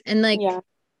fucked. And like, yeah.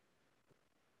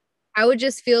 I would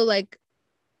just feel like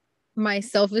my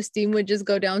self-esteem would just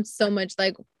go down so much.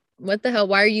 Like, what the hell?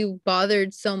 Why are you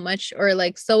bothered so much or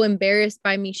like so embarrassed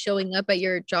by me showing up at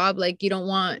your job? Like, you don't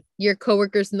want your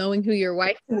coworkers knowing who your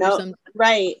wife is or something.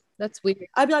 Right. That's weird.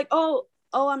 I'd be like,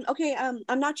 I'm okay.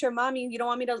 I'm not your mommy. You don't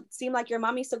want me to seem like your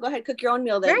mommy, so go ahead, cook your own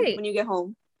meal then when you get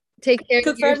home. Take care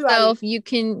of yourself. You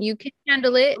can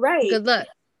handle it. Right. Good luck.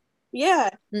 Yeah.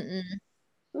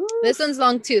 This one's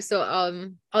long too, so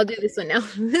I'll do this one now.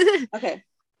 Okay.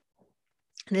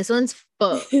 This one's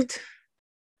fucked.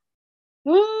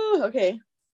 Ooh, okay.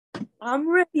 I'm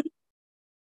ready.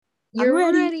 You're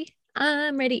ready.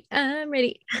 I'm ready. I'm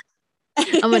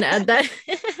gonna add that.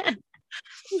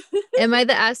 Am I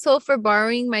the asshole for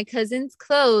borrowing my cousin's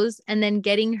clothes and then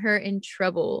getting her in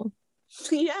trouble?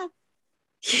 Yeah.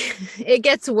 It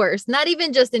gets worse. Not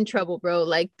even just in trouble, bro.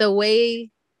 Like the way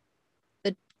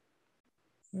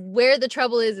where the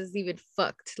trouble is even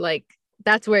fucked. Like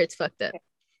that's where it's fucked up.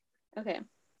 Okay.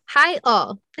 Hi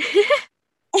all.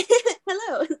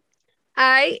 Hello.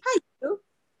 Hi.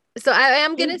 So I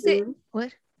am gonna say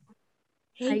what?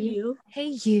 Hey you.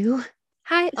 Hey you.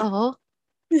 Hi all.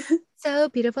 So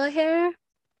beautiful hair.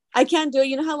 I can't do it.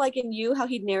 You know how like in You, how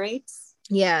he narrates?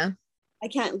 Yeah. I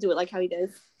can't do it like how he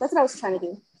does. That's what I was trying to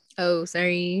do. Oh,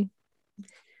 sorry.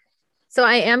 So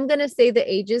I am gonna say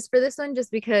the ages for this one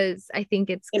just because I think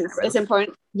it's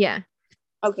important. Yeah.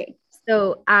 Okay.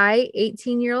 So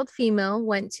 18-year-old female,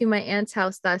 went to my aunt's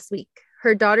house last week.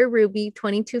 Her daughter Ruby,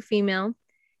 22 female,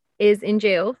 is in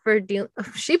jail for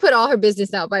she put all her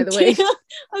business out, by the way.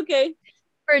 Okay.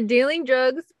 For dealing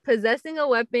drugs, possessing a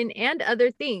weapon, and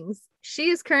other things. She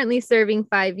is currently serving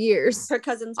 5 years. Her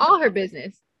cousin's all her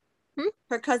business.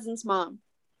 Her cousin's mom.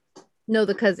 No,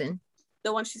 the cousin.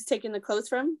 The one she's taking the clothes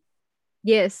from?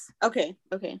 Yes. Okay.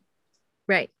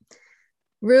 Right.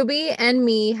 Ruby and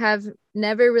me have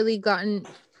never really gotten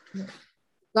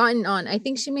on. I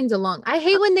think she means along. I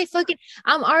hate when they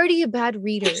I'm already a bad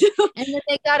reader. And then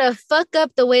they gotta fuck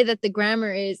up the way that the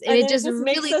grammar is. And it just really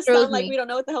makes us throws sound like we don't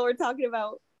know what the hell we're talking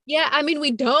about. Yeah, I mean, we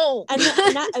don't. And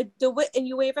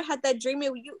you ever had that dream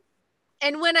of you?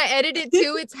 And when I edit it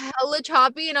too, it's hella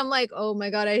choppy. And I'm like, oh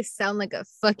my God, I sound like a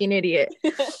fucking idiot.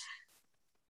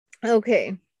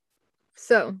 Okay.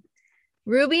 So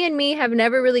Ruby and me have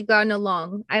never really gotten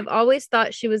along. I've always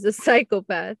thought she was a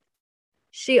psychopath.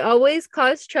 She always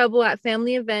caused trouble at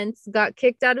family events, got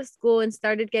kicked out of school, and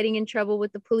started getting in trouble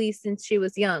with the police since she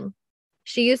was young.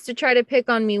 She used to try to pick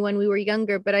on me when we were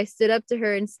younger, but I stood up to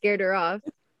her and scared her off.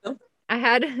 I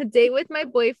had a date with my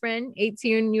boyfriend,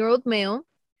 18-year-old male.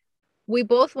 We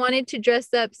both wanted to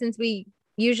dress up since we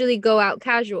usually go out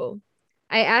casual.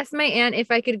 I asked my aunt if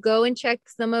I could go and check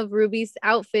some of Ruby's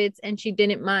outfits, and she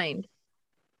didn't mind.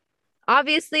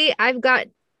 Obviously, I've got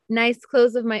nice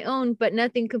clothes of my own, but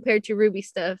nothing compared to Ruby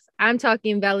stuff. I'm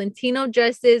talking Valentino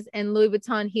dresses and Louis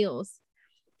Vuitton heels.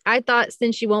 I thought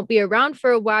since she won't be around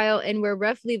for a while and we're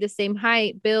roughly the same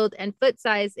height, build, and foot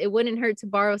size, it wouldn't hurt to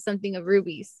borrow something of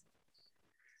Ruby's.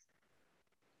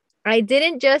 I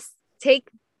didn't just take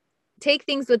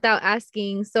things without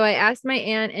asking, so I asked my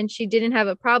aunt and she didn't have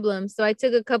a problem, so I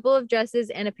took a couple of dresses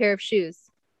and a pair of shoes.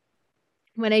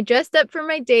 When I dressed up for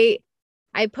my date,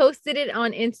 I posted it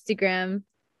on Instagram.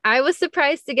 I was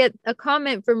surprised to get a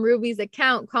comment from Ruby's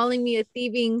account calling me a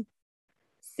thieving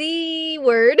C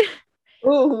word.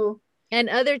 Ooh. And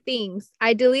other things.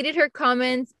 I deleted her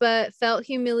comments, but felt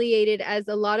humiliated as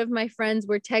a lot of my friends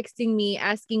were texting me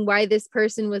asking why this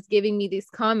person was giving me these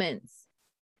comments.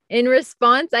 In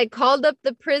response, I called up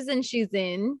the prison she's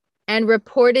in and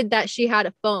reported that she had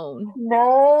a phone.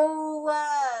 No,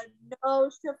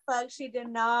 she did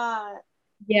not.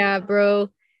 Yeah, bro.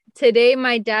 Today,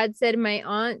 my dad said my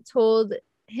aunt told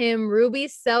him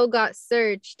Ruby's cell got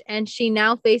searched and she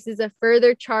now faces a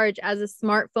further charge as a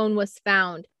smartphone was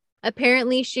found.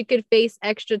 Apparently, she could face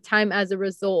extra time as a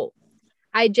result.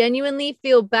 I genuinely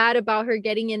feel bad about her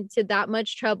getting into that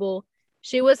much trouble.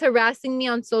 She was harassing me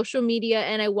on social media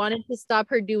and I wanted to stop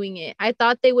her doing it. I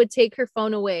thought they would take her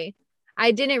phone away.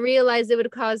 I didn't realize it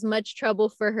would cause much trouble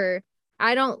for her.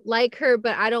 I don't like her,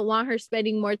 but I don't want her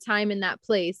spending more time in that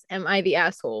place. Am I the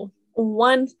asshole?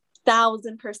 1000%.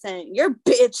 You're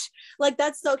bitch. Like,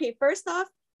 that's okay. First off,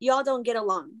 y'all don't get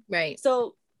along. Right.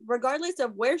 So regardless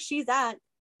of where she's at,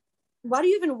 why do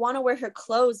you even want to wear her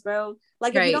clothes, bro?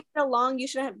 Like, if you don't get along, you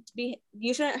shouldn't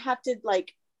have to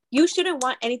like, you shouldn't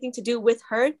want anything to do with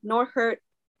her nor her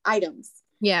items.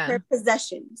 Yeah. Her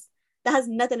possessions. That has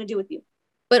nothing to do with you.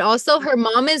 But also her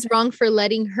mom is wrong for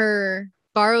letting her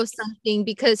borrow something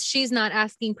because she's not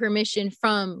asking permission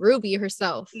from Ruby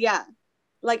herself. Yeah.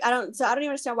 Like, I don't even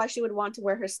understand why she would want to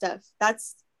wear her stuff.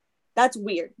 That's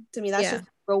weird to me. That's just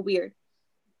real weird.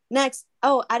 Next,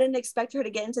 I didn't expect her to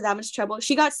get into that much trouble.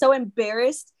 She got so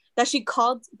embarrassed that she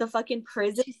called the fucking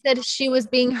prison. She said she was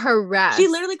being harassed. She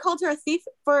literally called her a thief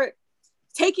for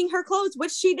taking her clothes,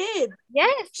 which she did.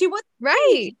 Yes. She was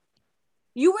right.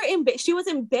 She was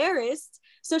embarrassed,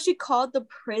 so she called the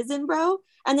prison, bro.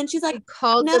 And then she's like,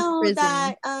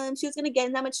 that she was gonna get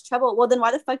in that much trouble. Well, then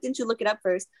why the fuck didn't you look it up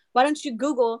first? Why don't you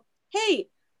Google, hey,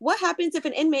 what happens if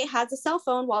an inmate has a cell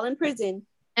phone while in prison?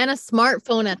 And a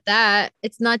smartphone at that.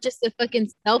 It's not just a fucking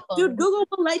cell phone. Dude, Google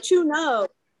will let you know.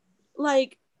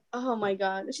 Like, oh my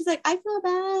God. She's like, I feel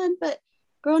bad, but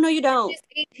girl, no, you don't.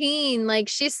 She's 18. Like,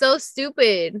 she's so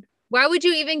stupid. Why would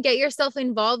you even get yourself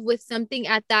involved with something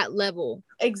at that level?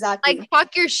 Exactly. Like,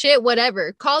 talk your shit,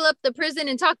 whatever. Call up the prison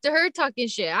and talk to her talking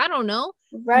shit. I don't know.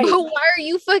 Right. But why are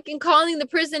you fucking calling the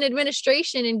prison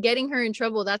administration and getting her in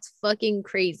trouble? That's fucking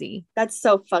crazy. That's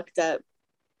so fucked up.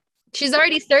 She's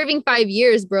already serving 5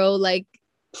 years, bro. Like,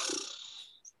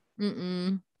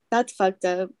 that's fucked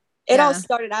up. It all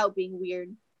started out being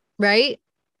weird. Right?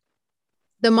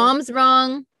 The mom's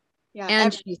wrong. Yeah.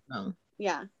 And she's wrong.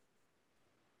 Yeah.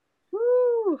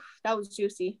 Woo, that was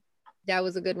juicy. That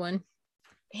was a good one.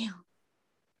 Damn.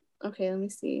 Okay, let me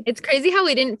see. It's crazy how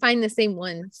we didn't find the same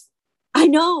ones. I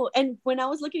know. And when I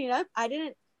was looking it up,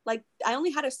 I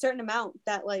only had a certain amount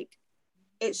that like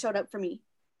it showed up for me.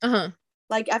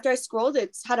 Like after I scrolled,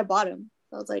 it had a bottom.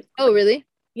 So I was like, oh, really?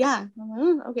 Yeah.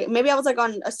 Okay. Maybe I was like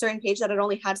on a certain page that it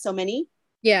only had so many.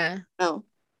 Yeah. Oh.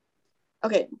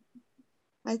 Okay.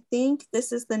 I think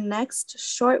this is the next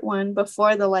short one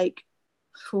before the like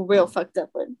real fucked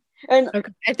up one. And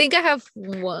okay. I think I have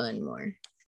one more.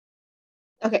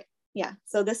 Okay. Yeah.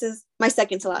 So this is my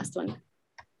second to last one.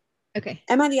 Okay.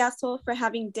 Am I the asshole for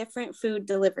having different food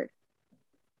delivered?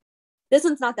 This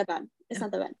one's not that bad. It's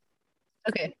not that bad.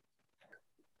 Okay.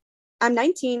 I'm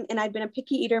 19 and I've been a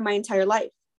picky eater my entire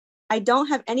life. I don't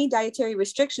have any dietary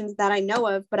restrictions that I know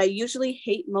of, but I usually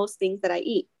hate most things that I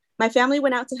eat. My family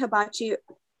went out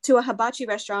to a hibachi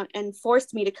restaurant and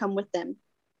forced me to come with them.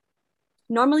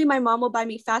 Normally, my mom will buy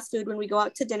me fast food when we go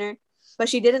out to dinner, but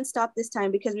she didn't stop this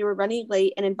time because we were running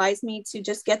late and advised me to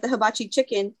just get the hibachi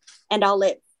chicken and I'll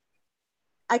live.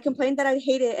 I complained that I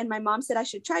hate it and my mom said I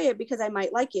should try it because I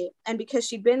might like it and because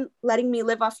she'd been letting me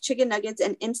live off chicken nuggets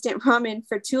and instant ramen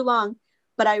for too long,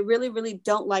 but I really, really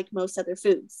don't like most other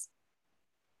foods.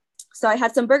 So I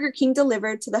had some Burger King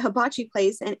delivered to the hibachi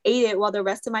place and ate it while the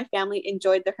rest of my family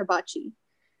enjoyed their hibachi.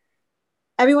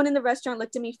 Everyone in the restaurant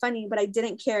looked at me funny, but I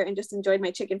didn't care and just enjoyed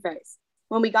my chicken fries.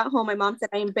 When we got home, my mom said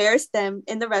I embarrassed them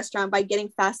in the restaurant by getting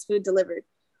fast food delivered,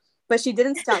 but she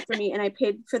didn't stop for me and I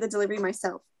paid for the delivery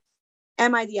myself.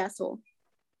 Am I the asshole?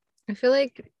 I feel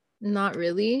like not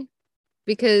really,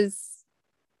 because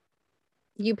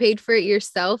you paid for it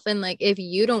yourself. And like, if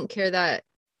you don't care that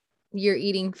you're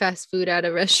eating fast food at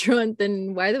a restaurant,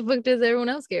 then why the fuck does everyone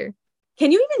else care?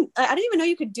 Can you even, I didn't even know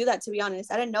you could do that, to be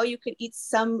honest. I didn't know you could eat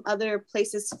some other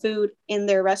place's food in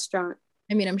their restaurant.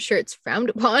 I mean, I'm sure it's frowned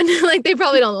upon. Like, they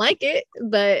probably don't like it,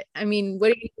 but I mean,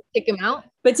 what do you kick them out?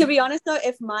 But to be honest though,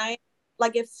 if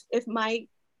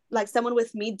someone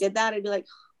with me did that, I'd be like,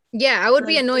 yeah, I would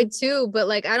be annoyed too, but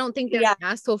like, I don't think they're an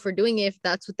asshole for doing it if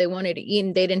that's what they wanted to eat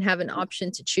and they didn't have an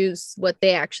option to choose what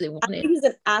they actually wanted. I think he's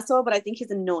an asshole, but I think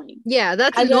he's annoying. Yeah,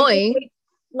 that's annoying.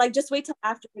 Just wait till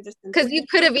after. Because you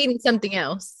could have eaten something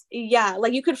else. Yeah,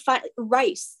 like you could find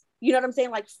rice. You know what I'm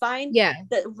saying? Like find there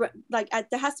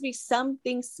has to be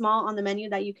something small on the menu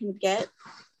that you can get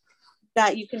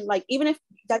that you can like, even if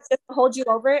that's just to hold you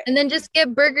over. And then just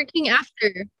get Burger King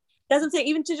after. Doesn't say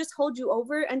even to just hold you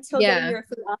over until getting your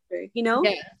food after, you know?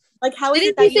 Yeah. Like how is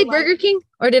it that you say Burger King?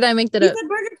 Or did I make that up? He said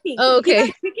Burger King. Oh, okay. He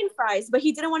got chicken fries, but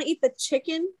he didn't want to eat the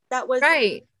chicken that was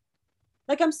right.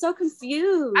 Like, I'm so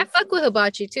confused. I fuck with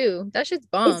hibachi too. That shit's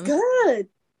bomb. It's good.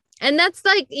 And that's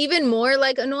like even more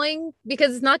like annoying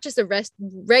because it's not just a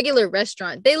regular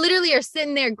restaurant. They literally are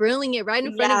sitting there grilling it right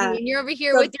in front of you, and you're over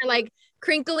here with your like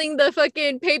crinkling the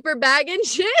fucking paper bag and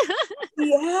shit.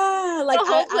 Yeah, like the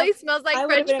whole place smells like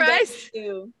French fries.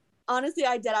 Too. Honestly,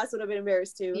 I deadass would have been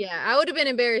embarrassed too. Yeah, I would have been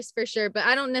embarrassed for sure, but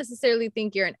I don't necessarily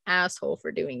think you're an asshole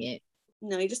for doing it.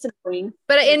 No, you're just annoying.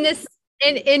 But in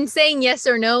And in saying yes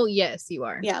or no, yes, you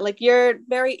are. Yeah, like you're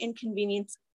very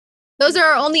inconvenient. Those are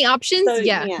our only options. So,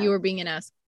 yeah, you were being an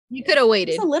ass. You could have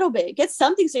waited. Just a little bit. Get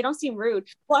something so you don't seem rude.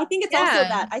 Well, I think it's also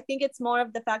that. I think it's more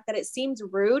of the fact that it seems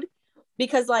rude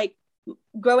because like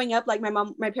growing up, like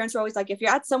my parents were always like, if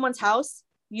you're at someone's house,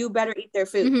 you better eat their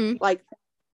food. Mm-hmm. Like,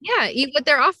 yeah, eat what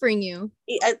they're offering you.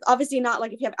 Obviously not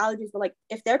like if you have allergies, but like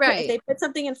if they put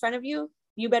something in front of you,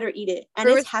 you better eat it. And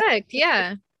for it's respect,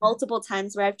 yeah. Multiple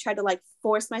times where I've tried to like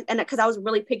force and because I was a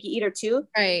really picky eater too.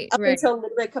 Right. Up until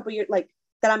literally a couple years, like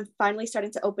that I'm finally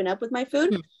starting to open up with my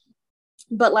food. Mm-hmm.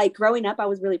 But like growing up, I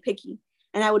was really picky.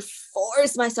 And I would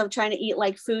force myself trying to eat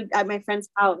like food at my friend's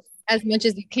house. As much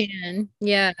as you can.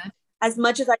 Yeah. As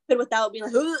much as I could without being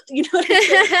like, you know what I'm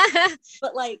saying?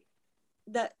 But like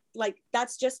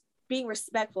that's just being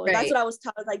respectful. Right. That's what I was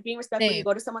taught, like being respectful. Same. You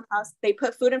go to someone's house, they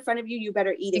put food in front of you, you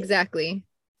better eat it. Exactly.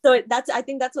 So I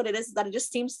think that's what it is that it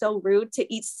just seems so rude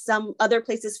to eat some other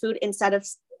place's food instead of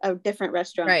a different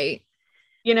restaurant. Right.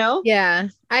 You know? Yeah.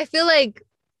 I feel like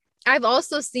I've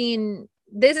also seen,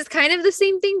 this is kind of the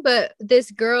same thing, but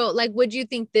this girl, like, would you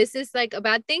think this is like a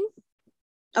bad thing?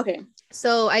 Okay.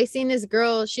 So I seen this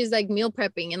girl, she's like meal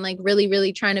prepping and like really,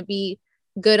 really trying to be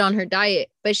good on her diet,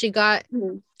 but she got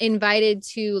invited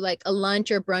to like a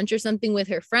lunch or brunch or something with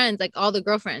her friends, like all the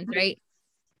girlfriends, right?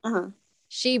 Uh-huh.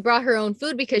 She brought her own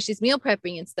food because she's meal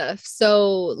prepping and stuff.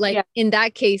 So like in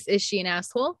that case, is she an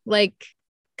asshole? Like,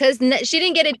 because she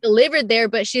didn't get it delivered there,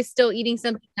 but she's still eating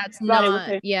something that's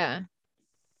not. Yeah.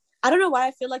 I don't know why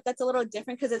I feel like that's a little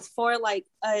different because it's for like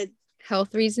a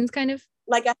health reasons, kind of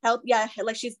like a health. Yeah,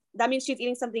 like that means she's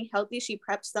eating something healthy. She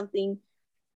preps something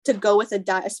to go with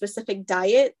a specific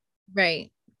diet,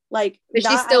 right? Like, but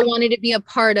she still wanted to be a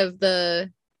part of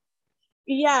the.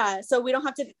 Yeah, so we don't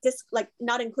have to just like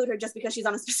not include her just because she's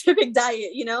on a specific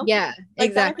diet, you know? Yeah, like,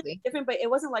 exactly. Different, but it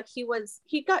wasn't like he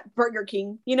got Burger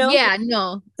King, you know? Yeah,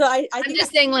 no. So I'm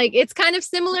just saying like it's kind of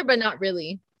similar, but not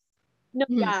really. No,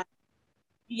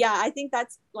 yeah, I think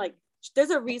that's like there's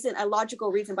a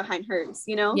logical reason behind hers,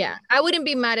 you know? Yeah, I wouldn't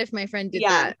be mad if my friend did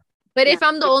that. But if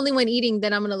I'm the only one eating,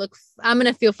 then I'm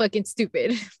gonna feel fucking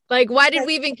stupid. Like, why did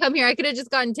we even come here? I could have just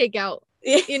gotten takeout,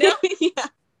 you know? Yeah.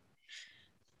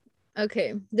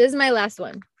 Okay, this is my last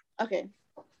one. Okay.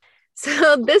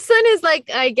 So this one is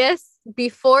like, I guess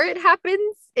before it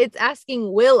happens, it's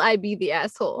asking, will I be the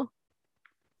asshole?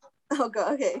 Oh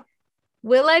god, okay.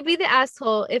 Will I be the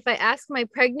asshole if I ask my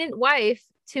pregnant wife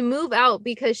to move out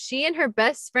because she and her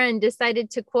best friend decided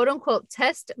to quote unquote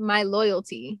test my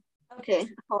loyalty? Okay.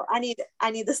 Oh, I need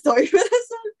the story for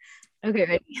this one. Okay,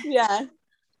 ready? Yeah.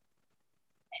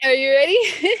 Are you ready?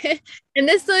 And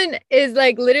this one is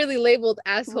like literally labeled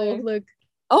asshole. Okay. Look.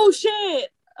 Oh shit.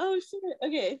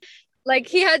 Okay. Like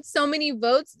he had so many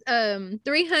votes,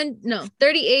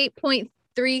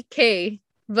 38.3K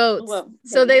votes. Whoa.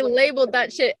 So they labeled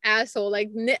that shit asshole. Like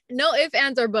no ifs,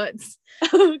 ands, or buts.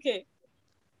 Okay.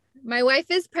 My wife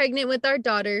is pregnant with our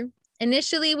daughter.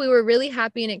 Initially, we were really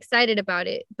happy and excited about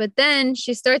it, but then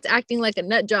she starts acting like a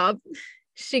nut job.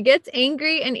 She gets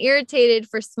angry and irritated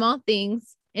for small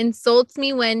things, insults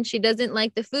me when she doesn't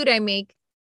like the food I make,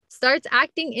 starts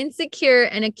acting insecure,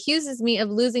 and accuses me of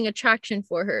losing attraction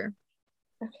for her.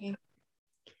 Okay.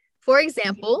 For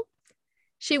example,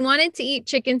 she wanted to eat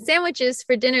chicken sandwiches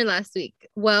for dinner last week.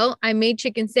 Well, I made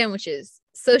chicken sandwiches.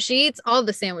 So she eats all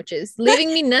the sandwiches,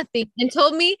 leaving me nothing, and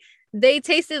told me they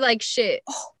tasted like shit.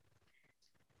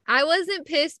 I wasn't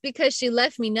pissed because she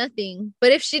left me nothing,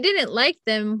 but if she didn't like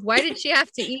them, why did she have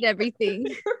to eat everything?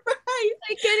 Right.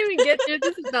 I can't even get through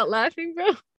this without laughing,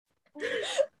 bro.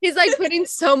 He's like putting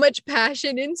so much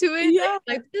passion into it. Yeah.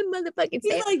 Like the motherfucking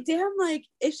He's like, damn, like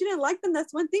if she didn't like them,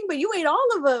 that's one thing, but you ate all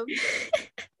of them.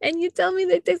 And you tell me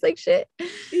they taste like shit.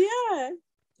 Yeah.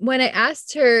 When I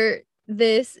asked her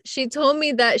this, she told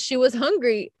me that she was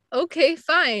hungry. Okay,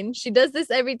 fine. She does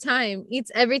this every time, eats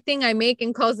everything I make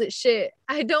and calls it shit.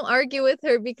 I don't argue with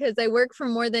her because I work for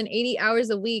more than 80 hours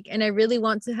a week and I really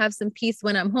want to have some peace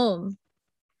when I'm home,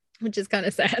 which is kind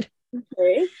of sad.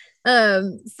 Okay.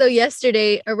 So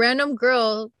yesterday, a random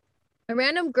girl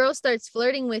starts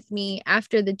flirting with me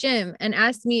after the gym and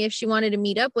asked me if she wanted to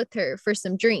meet up with her for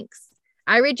some drinks.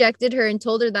 I rejected her and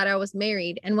told her that I was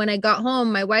married. And when I got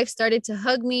home, my wife started to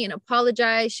hug me and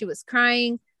apologize. She was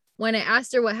crying. When I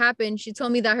asked her what happened, she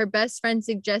told me that her best friend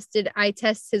suggested I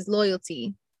test his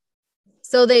loyalty.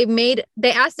 So they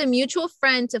asked a mutual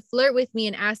friend to flirt with me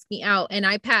and ask me out, and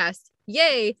I passed.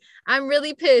 Yay! I'm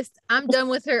really pissed. I'm done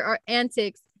with her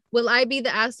antics. Will I be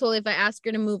the asshole if I ask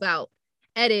her to move out?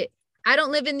 Edit. I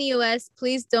don't live in the US.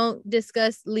 Please don't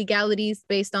discuss legalities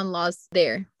based on laws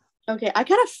there. Okay, I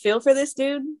kind of feel for this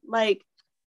dude. Like,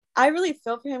 I really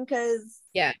feel for him because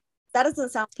yeah, that doesn't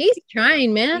sound. He's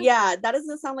trying, man. Yeah, that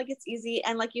doesn't sound like it's easy.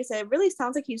 And like you said, it really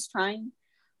sounds like he's trying.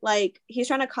 Like he's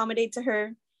trying to accommodate to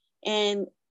her, and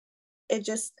it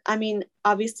just. I mean,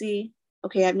 obviously,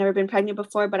 okay, I've never been pregnant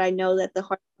before, but I know that the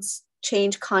hormones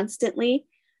change constantly.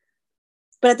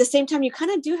 But at the same time, you kind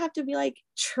of do have to be like,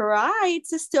 try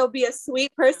to still be a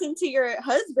sweet person to your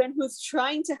husband who's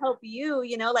trying to help you,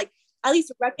 you know, like at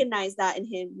least recognize that in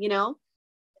him, you know,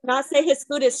 not say his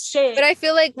food is shit. But I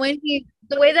feel like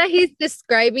the way that he's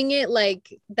describing it,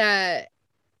 like that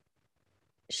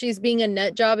she's being a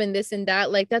nut job and this and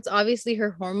that, like that's obviously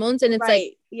her hormones. And it's right.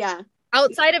 like, yeah,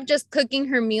 outside of just cooking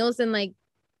her meals and like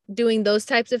doing those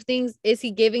types of things, is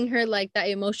he giving her like that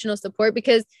emotional support?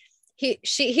 Because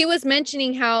he was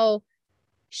mentioning how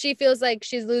she feels like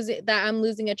I'm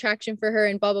losing attraction for her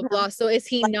and blah blah blah. So is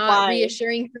he like, not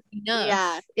reassuring her enough?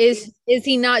 Yeah. Is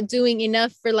he not doing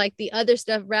enough for like the other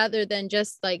stuff rather than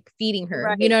just like feeding her?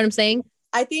 Right. You know what I'm saying?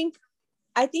 I think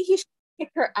he should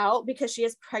kick her out because she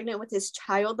is pregnant with his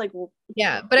child. Like,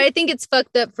 yeah, but I think it's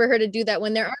fucked up for her to do that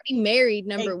when they're already married,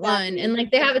 number one, and like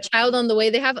they have a child on the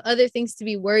way. They have other things to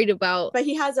be worried about. But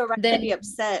he has a right to be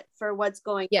upset for what's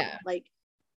going on. Like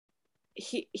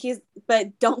he's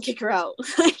but don't kick her out.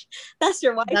 Like that's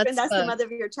your wife and that's the mother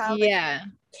of your child. Yeah.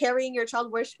 Like, carrying your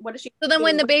child, what is she? So then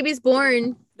when the baby's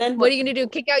born, then what are you gonna do?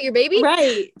 Kick out your baby?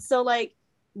 Right. So like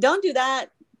don't do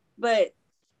that. But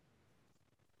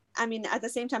I mean, at the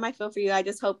same time, I feel for you. I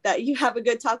just hope that you have a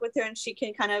good talk with her and she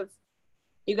can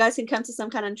you guys can come to some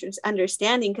kind of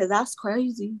understanding, because that's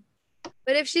crazy.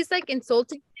 But if she's like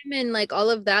insulting him and like all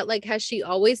of that, like has she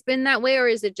always been that way, or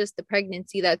is it just the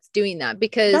pregnancy that's doing that?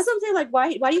 Because that's what I'm saying. Like, why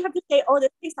do you have to say, oh, this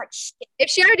tastes like shit? If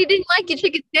she already didn't like your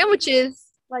chicken sandwiches,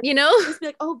 like, you know, just be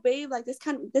like, oh, babe, like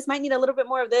this might need a little bit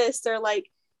more of this, or like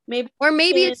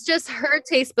maybe it's just her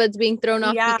taste buds being thrown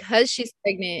off because she's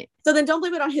pregnant. So then don't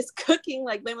blame it on his cooking.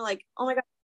 Like blame it like, oh my god,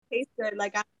 it tastes good.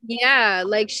 Like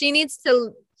like she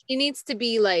needs to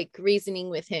be like reasoning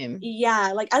with him.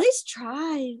 Yeah, like at least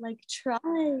try. Like try.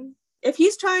 If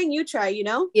he's trying, you try, you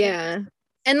know? Yeah.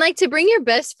 And like to bring your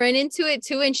best friend into it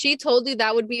too, and she told you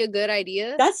that would be a good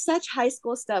idea. That's such high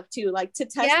school stuff too. Like to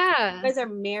test you guys are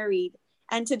married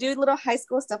and to do little high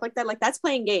school stuff like that, like that's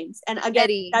playing games. And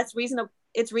again, that's reasonable.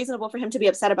 It's reasonable for him to be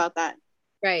upset about that.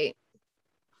 Right.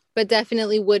 But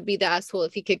definitely would be the asshole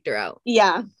if he kicked her out.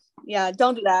 Yeah. Yeah.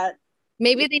 Don't do that.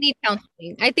 Maybe they need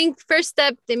counseling. I think first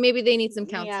step, maybe they need some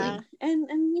counseling. Yeah.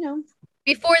 And you know,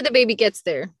 before the baby gets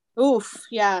there. Oof.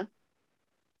 Yeah.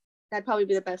 That'd probably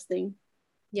be the best thing.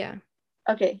 Yeah.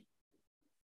 Okay.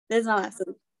 This is my last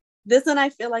one. This one I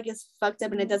feel like is fucked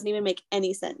up and it doesn't even make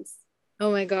any sense. Oh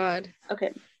my God.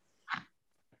 Okay.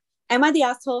 Am I the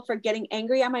asshole for getting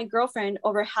angry at my girlfriend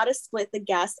over how to split the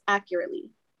gas accurately?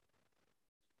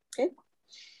 Okay.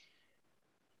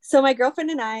 So my girlfriend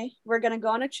and I were going to go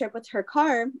on a trip with her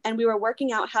car, and we were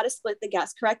working out how to split the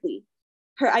gas correctly.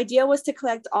 Her idea was to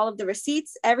collect all of the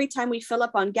receipts every time we fill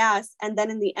up on gas, and then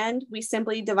in the end, we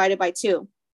simply divide it by 2.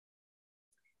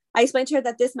 I explained to her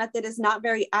that this method is not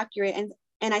very accurate,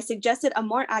 and I suggested a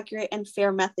more accurate and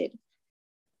fair method.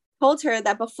 Told her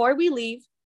that before we leave,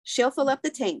 she'll fill up the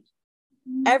tank.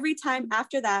 Every time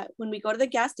after that, when we go to the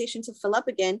gas station to fill up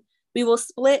again, we will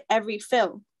split every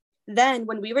fill. Then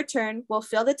when we return, we'll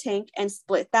fill the tank and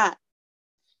split that.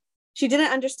 She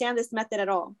didn't understand this method at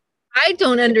all. I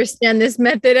don't understand this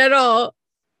method at all.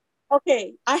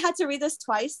 Okay, I had to read this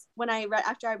twice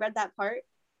after I read that part.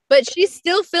 But she's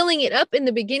still filling it up in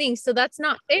the beginning, so that's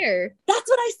not fair. That's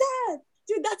what I said.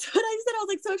 Dude, that's what I said. I was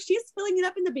like, so if she's filling it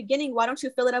up in the beginning, why don't you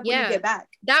fill it up when you get back?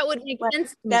 That would make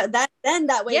sense. That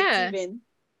way it's even.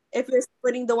 If you're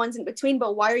splitting the ones in between,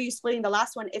 but why are you splitting the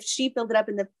last one if she filled it up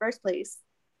in the first place?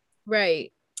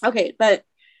 Right. Okay, but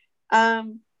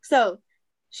so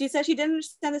she said she didn't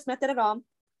understand this method at all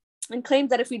and claimed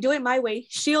that if we do it my way,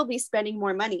 she'll be spending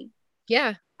more money.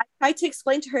 Yeah. I tried to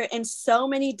explain to her in so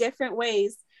many different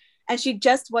ways, and she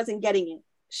just wasn't getting it.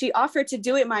 She offered to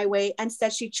do it my way and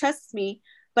said she trusts me,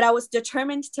 but I was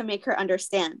determined to make her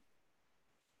understand.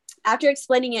 After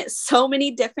explaining it so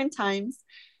many different times,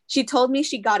 she told me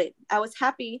she got it. I was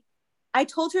happy. I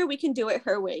told her we can do it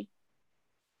her way.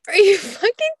 Are you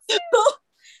fucking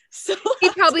so he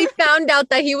probably found out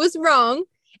that he was wrong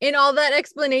in all that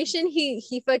explanation.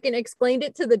 He fucking explained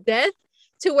it to the death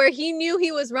to where he knew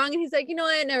he was wrong, and he's like, you know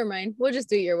what, never mind, we'll just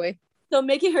do it your way. So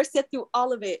making her sit through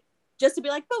all of it just to be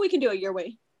like, but we can do it your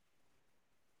way.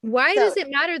 Why does it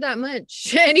matter that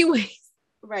much anyways?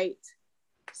 Right.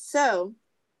 So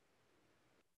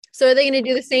are they going to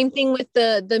do the same thing with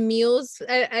the meals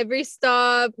at every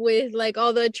stop with like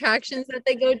all the attractions that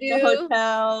they go do? The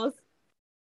hotels.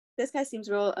 this guy seems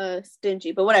real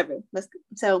stingy, but whatever.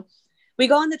 So we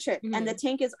go on the trip and the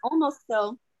tank is almost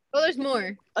full. Oh, there's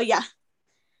more. Oh yeah.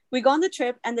 We go on the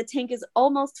trip and the tank is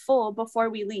almost full before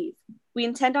we leave. We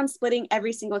intend on splitting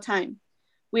every single time.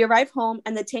 We arrive home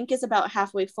and the tank is about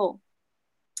halfway full.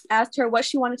 I asked her what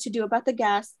she wanted to do about the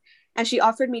gas, and she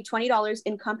offered me $20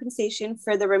 in compensation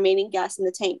for the remaining gas in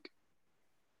the tank.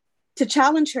 To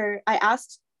challenge her, I'm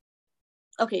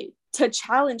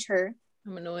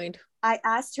annoyed. I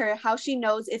asked her how she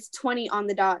knows it's 20 on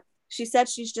the dot. She said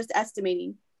she's just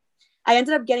estimating. I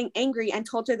ended up getting angry and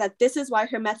told her that this is why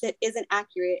her method isn't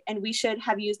accurate and we should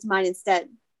have used mine instead.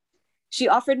 She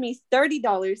offered me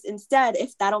 $30 instead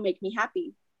if that'll make me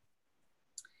happy.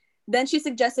 Then she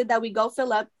suggested that we go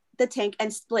fill up the tank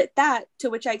and split that, to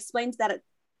which I explained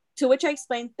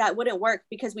that wouldn't work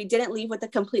because we didn't leave with a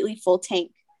completely full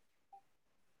tank.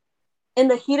 In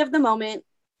the heat of the moment,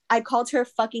 I called her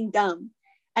fucking dumb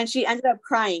and she ended up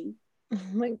crying. Oh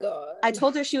my God. I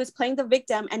told her she was playing the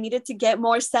victim and needed to get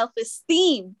more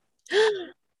self-esteem.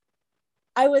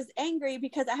 I was angry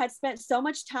because I had spent so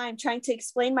much time trying to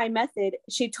explain my method.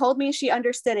 She told me she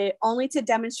understood it, only to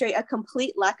demonstrate a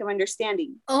complete lack of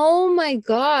understanding. Oh my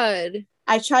God.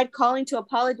 I tried calling to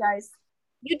apologize.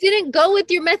 You didn't go with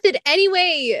your method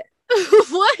anyway.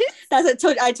 What?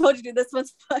 I told you this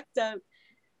was fucked up.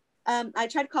 I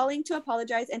tried calling to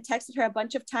apologize and texted her a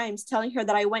bunch of times telling her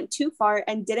that I went too far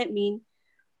and didn't mean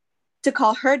to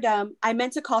call her dumb. I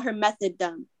meant to call her method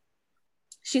dumb.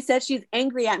 She said she's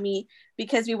angry at me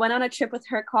because we went on a trip with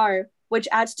her car, which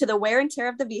adds to the wear and tear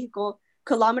of the vehicle,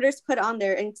 kilometers put on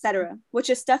there, etc., which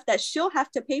is stuff that she'll have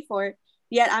to pay for,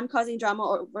 yet I'm causing drama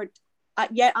over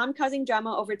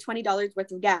 $20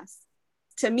 worth of gas.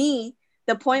 To me,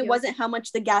 the point wasn't how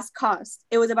much the gas cost.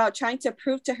 It was about trying to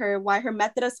prove to her why her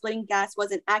method of splitting gas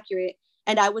wasn't accurate,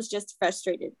 and I was just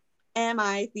frustrated. Am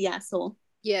I the asshole?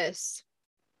 Yes.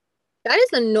 That is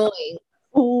annoying.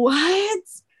 What?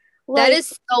 That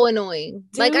is so annoying.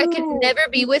 Dude. Like, I could never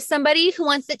be with somebody who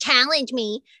wants to challenge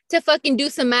me to fucking do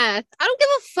some math. I don't give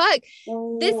a fuck.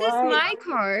 This is my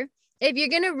car. If you're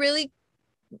going to really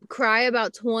cry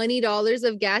about $20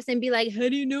 of gas and be like, how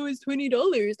do you know it's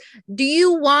 $20? Do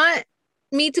you want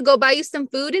me to go buy you some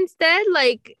food instead?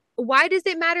 Like, why does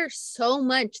it matter so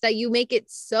much that you make it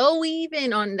so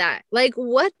even on that? Like,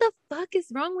 what the fuck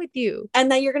is wrong with you? And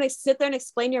then you're going to sit there and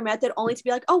explain your method only to be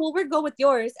like, oh, well, we'll go with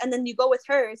yours. And then you go with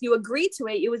hers. You agree to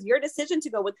it. It was your decision to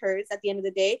go with hers at the end of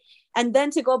the day. And then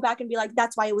to go back and be like,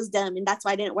 that's why it was dumb. And that's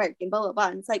why it didn't work. And blah, blah, blah.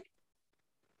 And it's like.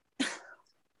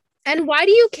 And why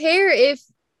do you care if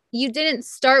you didn't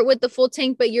start with the full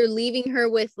tank, but you're leaving her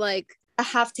with like a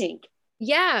half tank?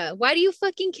 Yeah. Why do you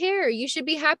fucking care? You should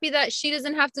be happy that she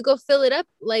doesn't have to go fill it up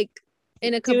like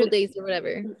in a couple days or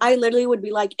whatever. I literally would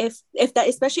be like, if that,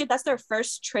 especially if that's their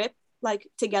first trip, like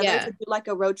together to do like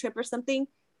a road trip or something,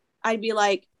 I'd be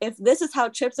like, if this is how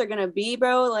trips are gonna be,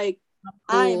 bro, like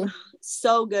I'm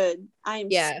so good. I'm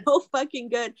so fucking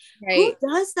good. Right. Who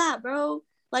does that, bro?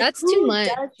 Like, that's too much.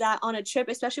 Who does that on a trip,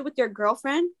 especially with your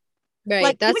girlfriend? Right.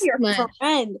 Like, that's even your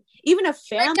friend, even a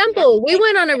family. For example, we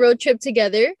went on a road trip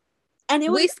together. And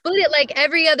we split it like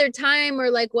every other time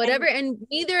or like whatever. And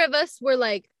neither of us were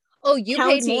like, oh, you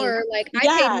paid more. Like, I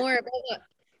paid more. Blah, blah.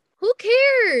 Who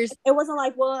cares? It wasn't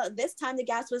like, well, this time the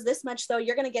gas was this much, so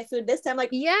you're going to get food this time. Like,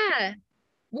 yeah.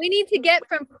 We need to get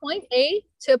from point A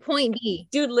to point B.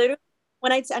 Dude, literally,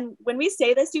 when we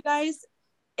say this, you guys,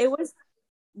 it was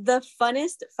the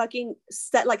funnest fucking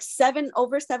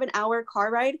over 7 hour car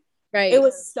ride. Right. It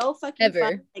was so fucking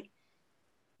fun. Like,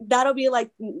 that'll be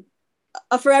like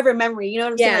a forever memory, you know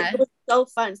what I'm saying? Like, it was so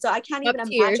fun. So I can't even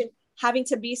imagine having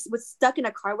to be stuck in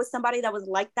a car with somebody that was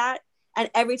like that, and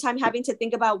every time having to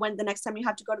think about when the next time you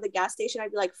have to go to the gas station.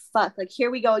 I'd be like, fuck, like,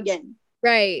 here we go again.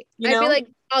 Right. I'd be like,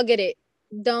 I'll get it.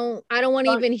 I don't want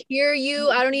to even hear you.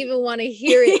 I don't even want to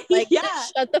hear it. Like,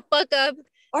 just shut the fuck up.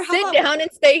 Or sit down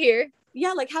and stay here.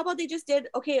 Yeah, like, how about they just did,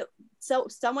 okay, so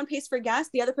someone pays for gas,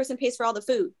 the other person pays for all the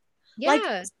food. Yeah, like,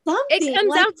 it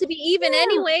comes out to be even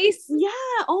anyways. Yeah.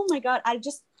 Oh my God. I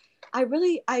guess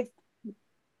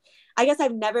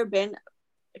I've never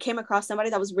came across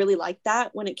somebody that was really like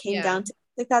that when it came down to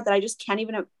like that I just can't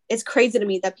even, it's crazy to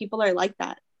me that people are like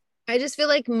that. I just feel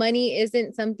like money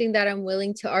isn't something that I'm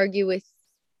willing to argue with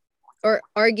or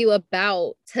argue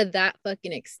about to that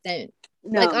fucking extent.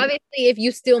 No. Like, obviously, if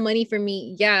you steal money from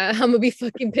me, I'm gonna be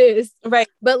fucking pissed. Right.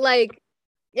 But like,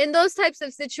 in those types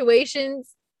of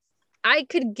situations, I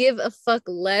could give a fuck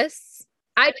less.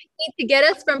 I just need to get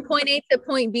us from point A to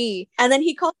point B. And then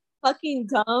he called fucking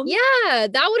dumb. Yeah,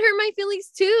 that would hurt my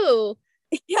feelings too.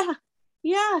 Yeah.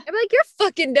 Yeah. I'd be like, you're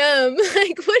fucking dumb.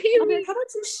 Like, what do you mean? Like, how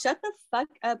about you shut the fuck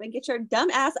up and get your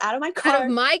dumb ass out of my car? Out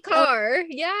of my car.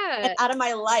 Yeah. And out of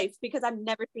my life, because I'm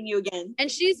never seeing you again. And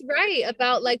she's right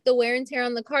about like the wear and tear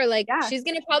on the car. Like, she's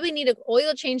gonna probably need an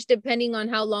oil change depending on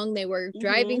how long they were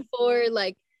driving for,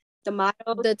 like the miles,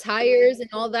 the tires and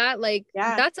all that. Like,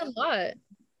 that's a lot.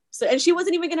 So, and she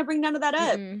wasn't even gonna bring none of that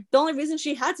up. The only reason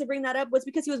she had to bring that up was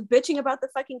because he was bitching about the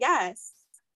fucking gas.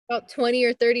 About $20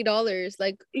 or $30.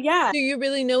 Like, do you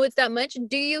really know it's that much?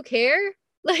 Do you care?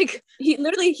 Like, he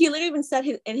literally even said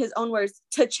in his own words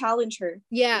to challenge her.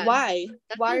 Yeah. Why?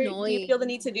 Why do you feel the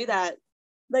need to do that?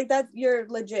 Like, that you're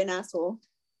legit an asshole.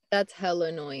 That's hella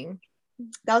annoying.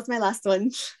 That was my last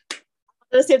one. I'm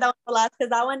gonna save that one for last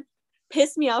because that one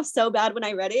pissed me off so bad when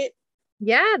I read it.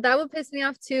 Yeah, that would piss me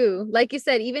off too. Like you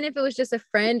said, even if it was just a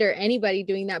friend or anybody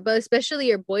doing that, but especially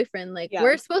your boyfriend, like,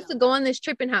 we're supposed to go on this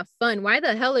trip and have fun. Why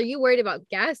the hell are you worried about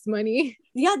gas money?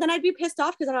 Yeah, then I'd be pissed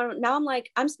off because now I'm like,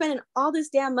 I'm spending all this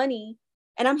damn money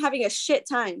and I'm having a shit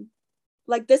time.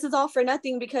 Like, this is all for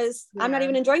nothing because I'm not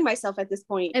even enjoying myself at this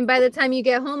point. And by the time you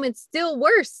get home, it's still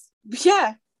worse.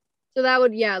 Yeah. So that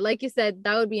would, like you said,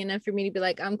 that would be enough for me to be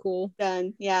like, I'm cool.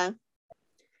 Done. Yeah.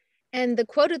 And the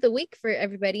quote of the week for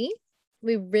everybody.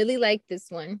 We really like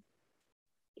this one.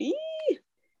 Eee.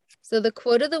 So the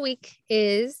quote of the week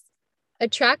is,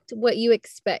 attract what you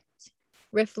expect,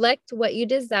 reflect what you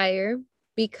desire,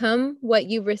 become what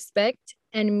you respect,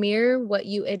 and mirror what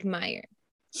you admire.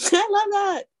 I love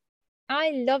that.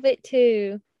 I love it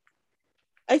too.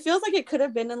 I feel like it could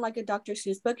have been in like a Dr.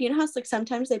 Seuss book. You know how like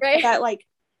sometimes they put that like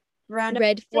random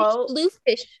red quote. Fish, blue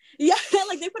fish. Yeah,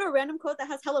 like they put a random quote that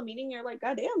has hella meaning. You're like,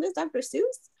 God damn, this Dr. Seuss.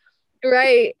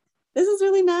 Right. This is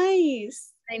really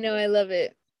nice. I know, I love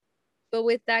it. But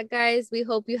with that, guys, we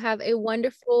hope you have a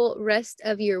wonderful rest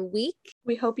of your week.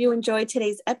 We hope you enjoyed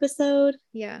today's episode.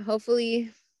 Yeah,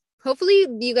 hopefully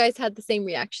you guys had the same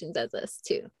reactions as us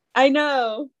too. I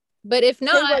know. But if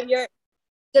not,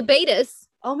 debate us.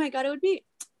 Oh my God, it would be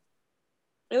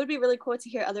really cool to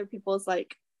hear other people's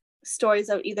like stories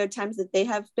of either times that they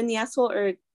have been the asshole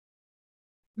or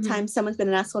times someone's been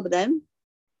an asshole to them.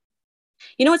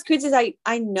 You know what's crazy is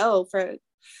I know for a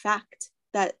fact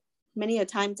that many a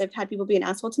times I've had people be an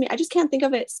asshole to me. I just can't think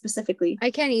of it specifically.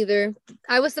 I can't either.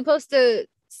 I was supposed to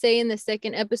say in the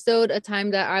second episode a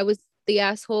time that I was the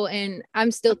asshole, and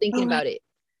I'm still thinking about it.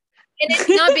 And it's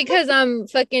not because I'm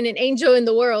fucking an angel in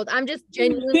the world. I'm just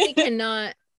genuinely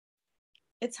cannot.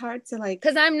 It's hard to like.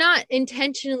 Because I'm not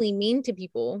intentionally mean to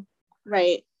people.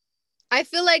 Right. I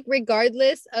feel like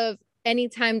regardless of any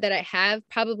time that I have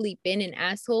probably been an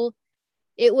asshole,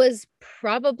 it was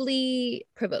probably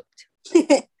provoked.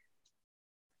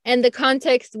 And the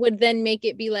context would then make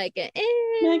it be like, like,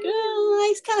 oh,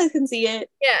 I kind of can see it.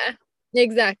 Yeah,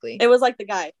 exactly. It was like the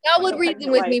guy. That would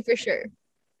reason with me for sure.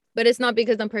 But it's not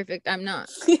because I'm perfect. I'm not.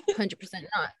 100%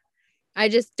 not. I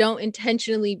just don't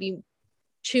intentionally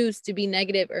choose to be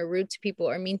negative or rude to people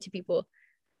or mean to people.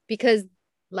 Because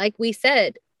like we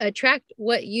said, attract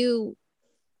what you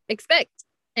expect.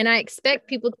 And I expect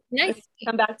people to be nice.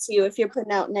 Come back to you if you're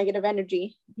putting out negative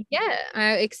energy. Yeah,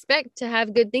 I expect to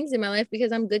have good things in my life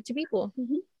because I'm good to people.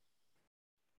 Mm-hmm.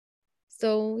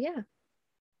 So yeah,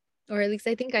 or at least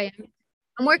I think I am.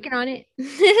 I'm working on it.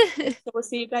 So we'll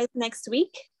see you guys next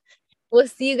week. We'll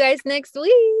see you guys next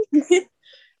week.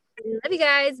 Love you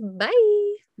guys.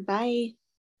 Bye. Bye.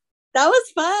 That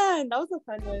was fun. That was a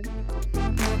fun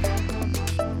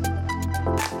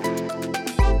one.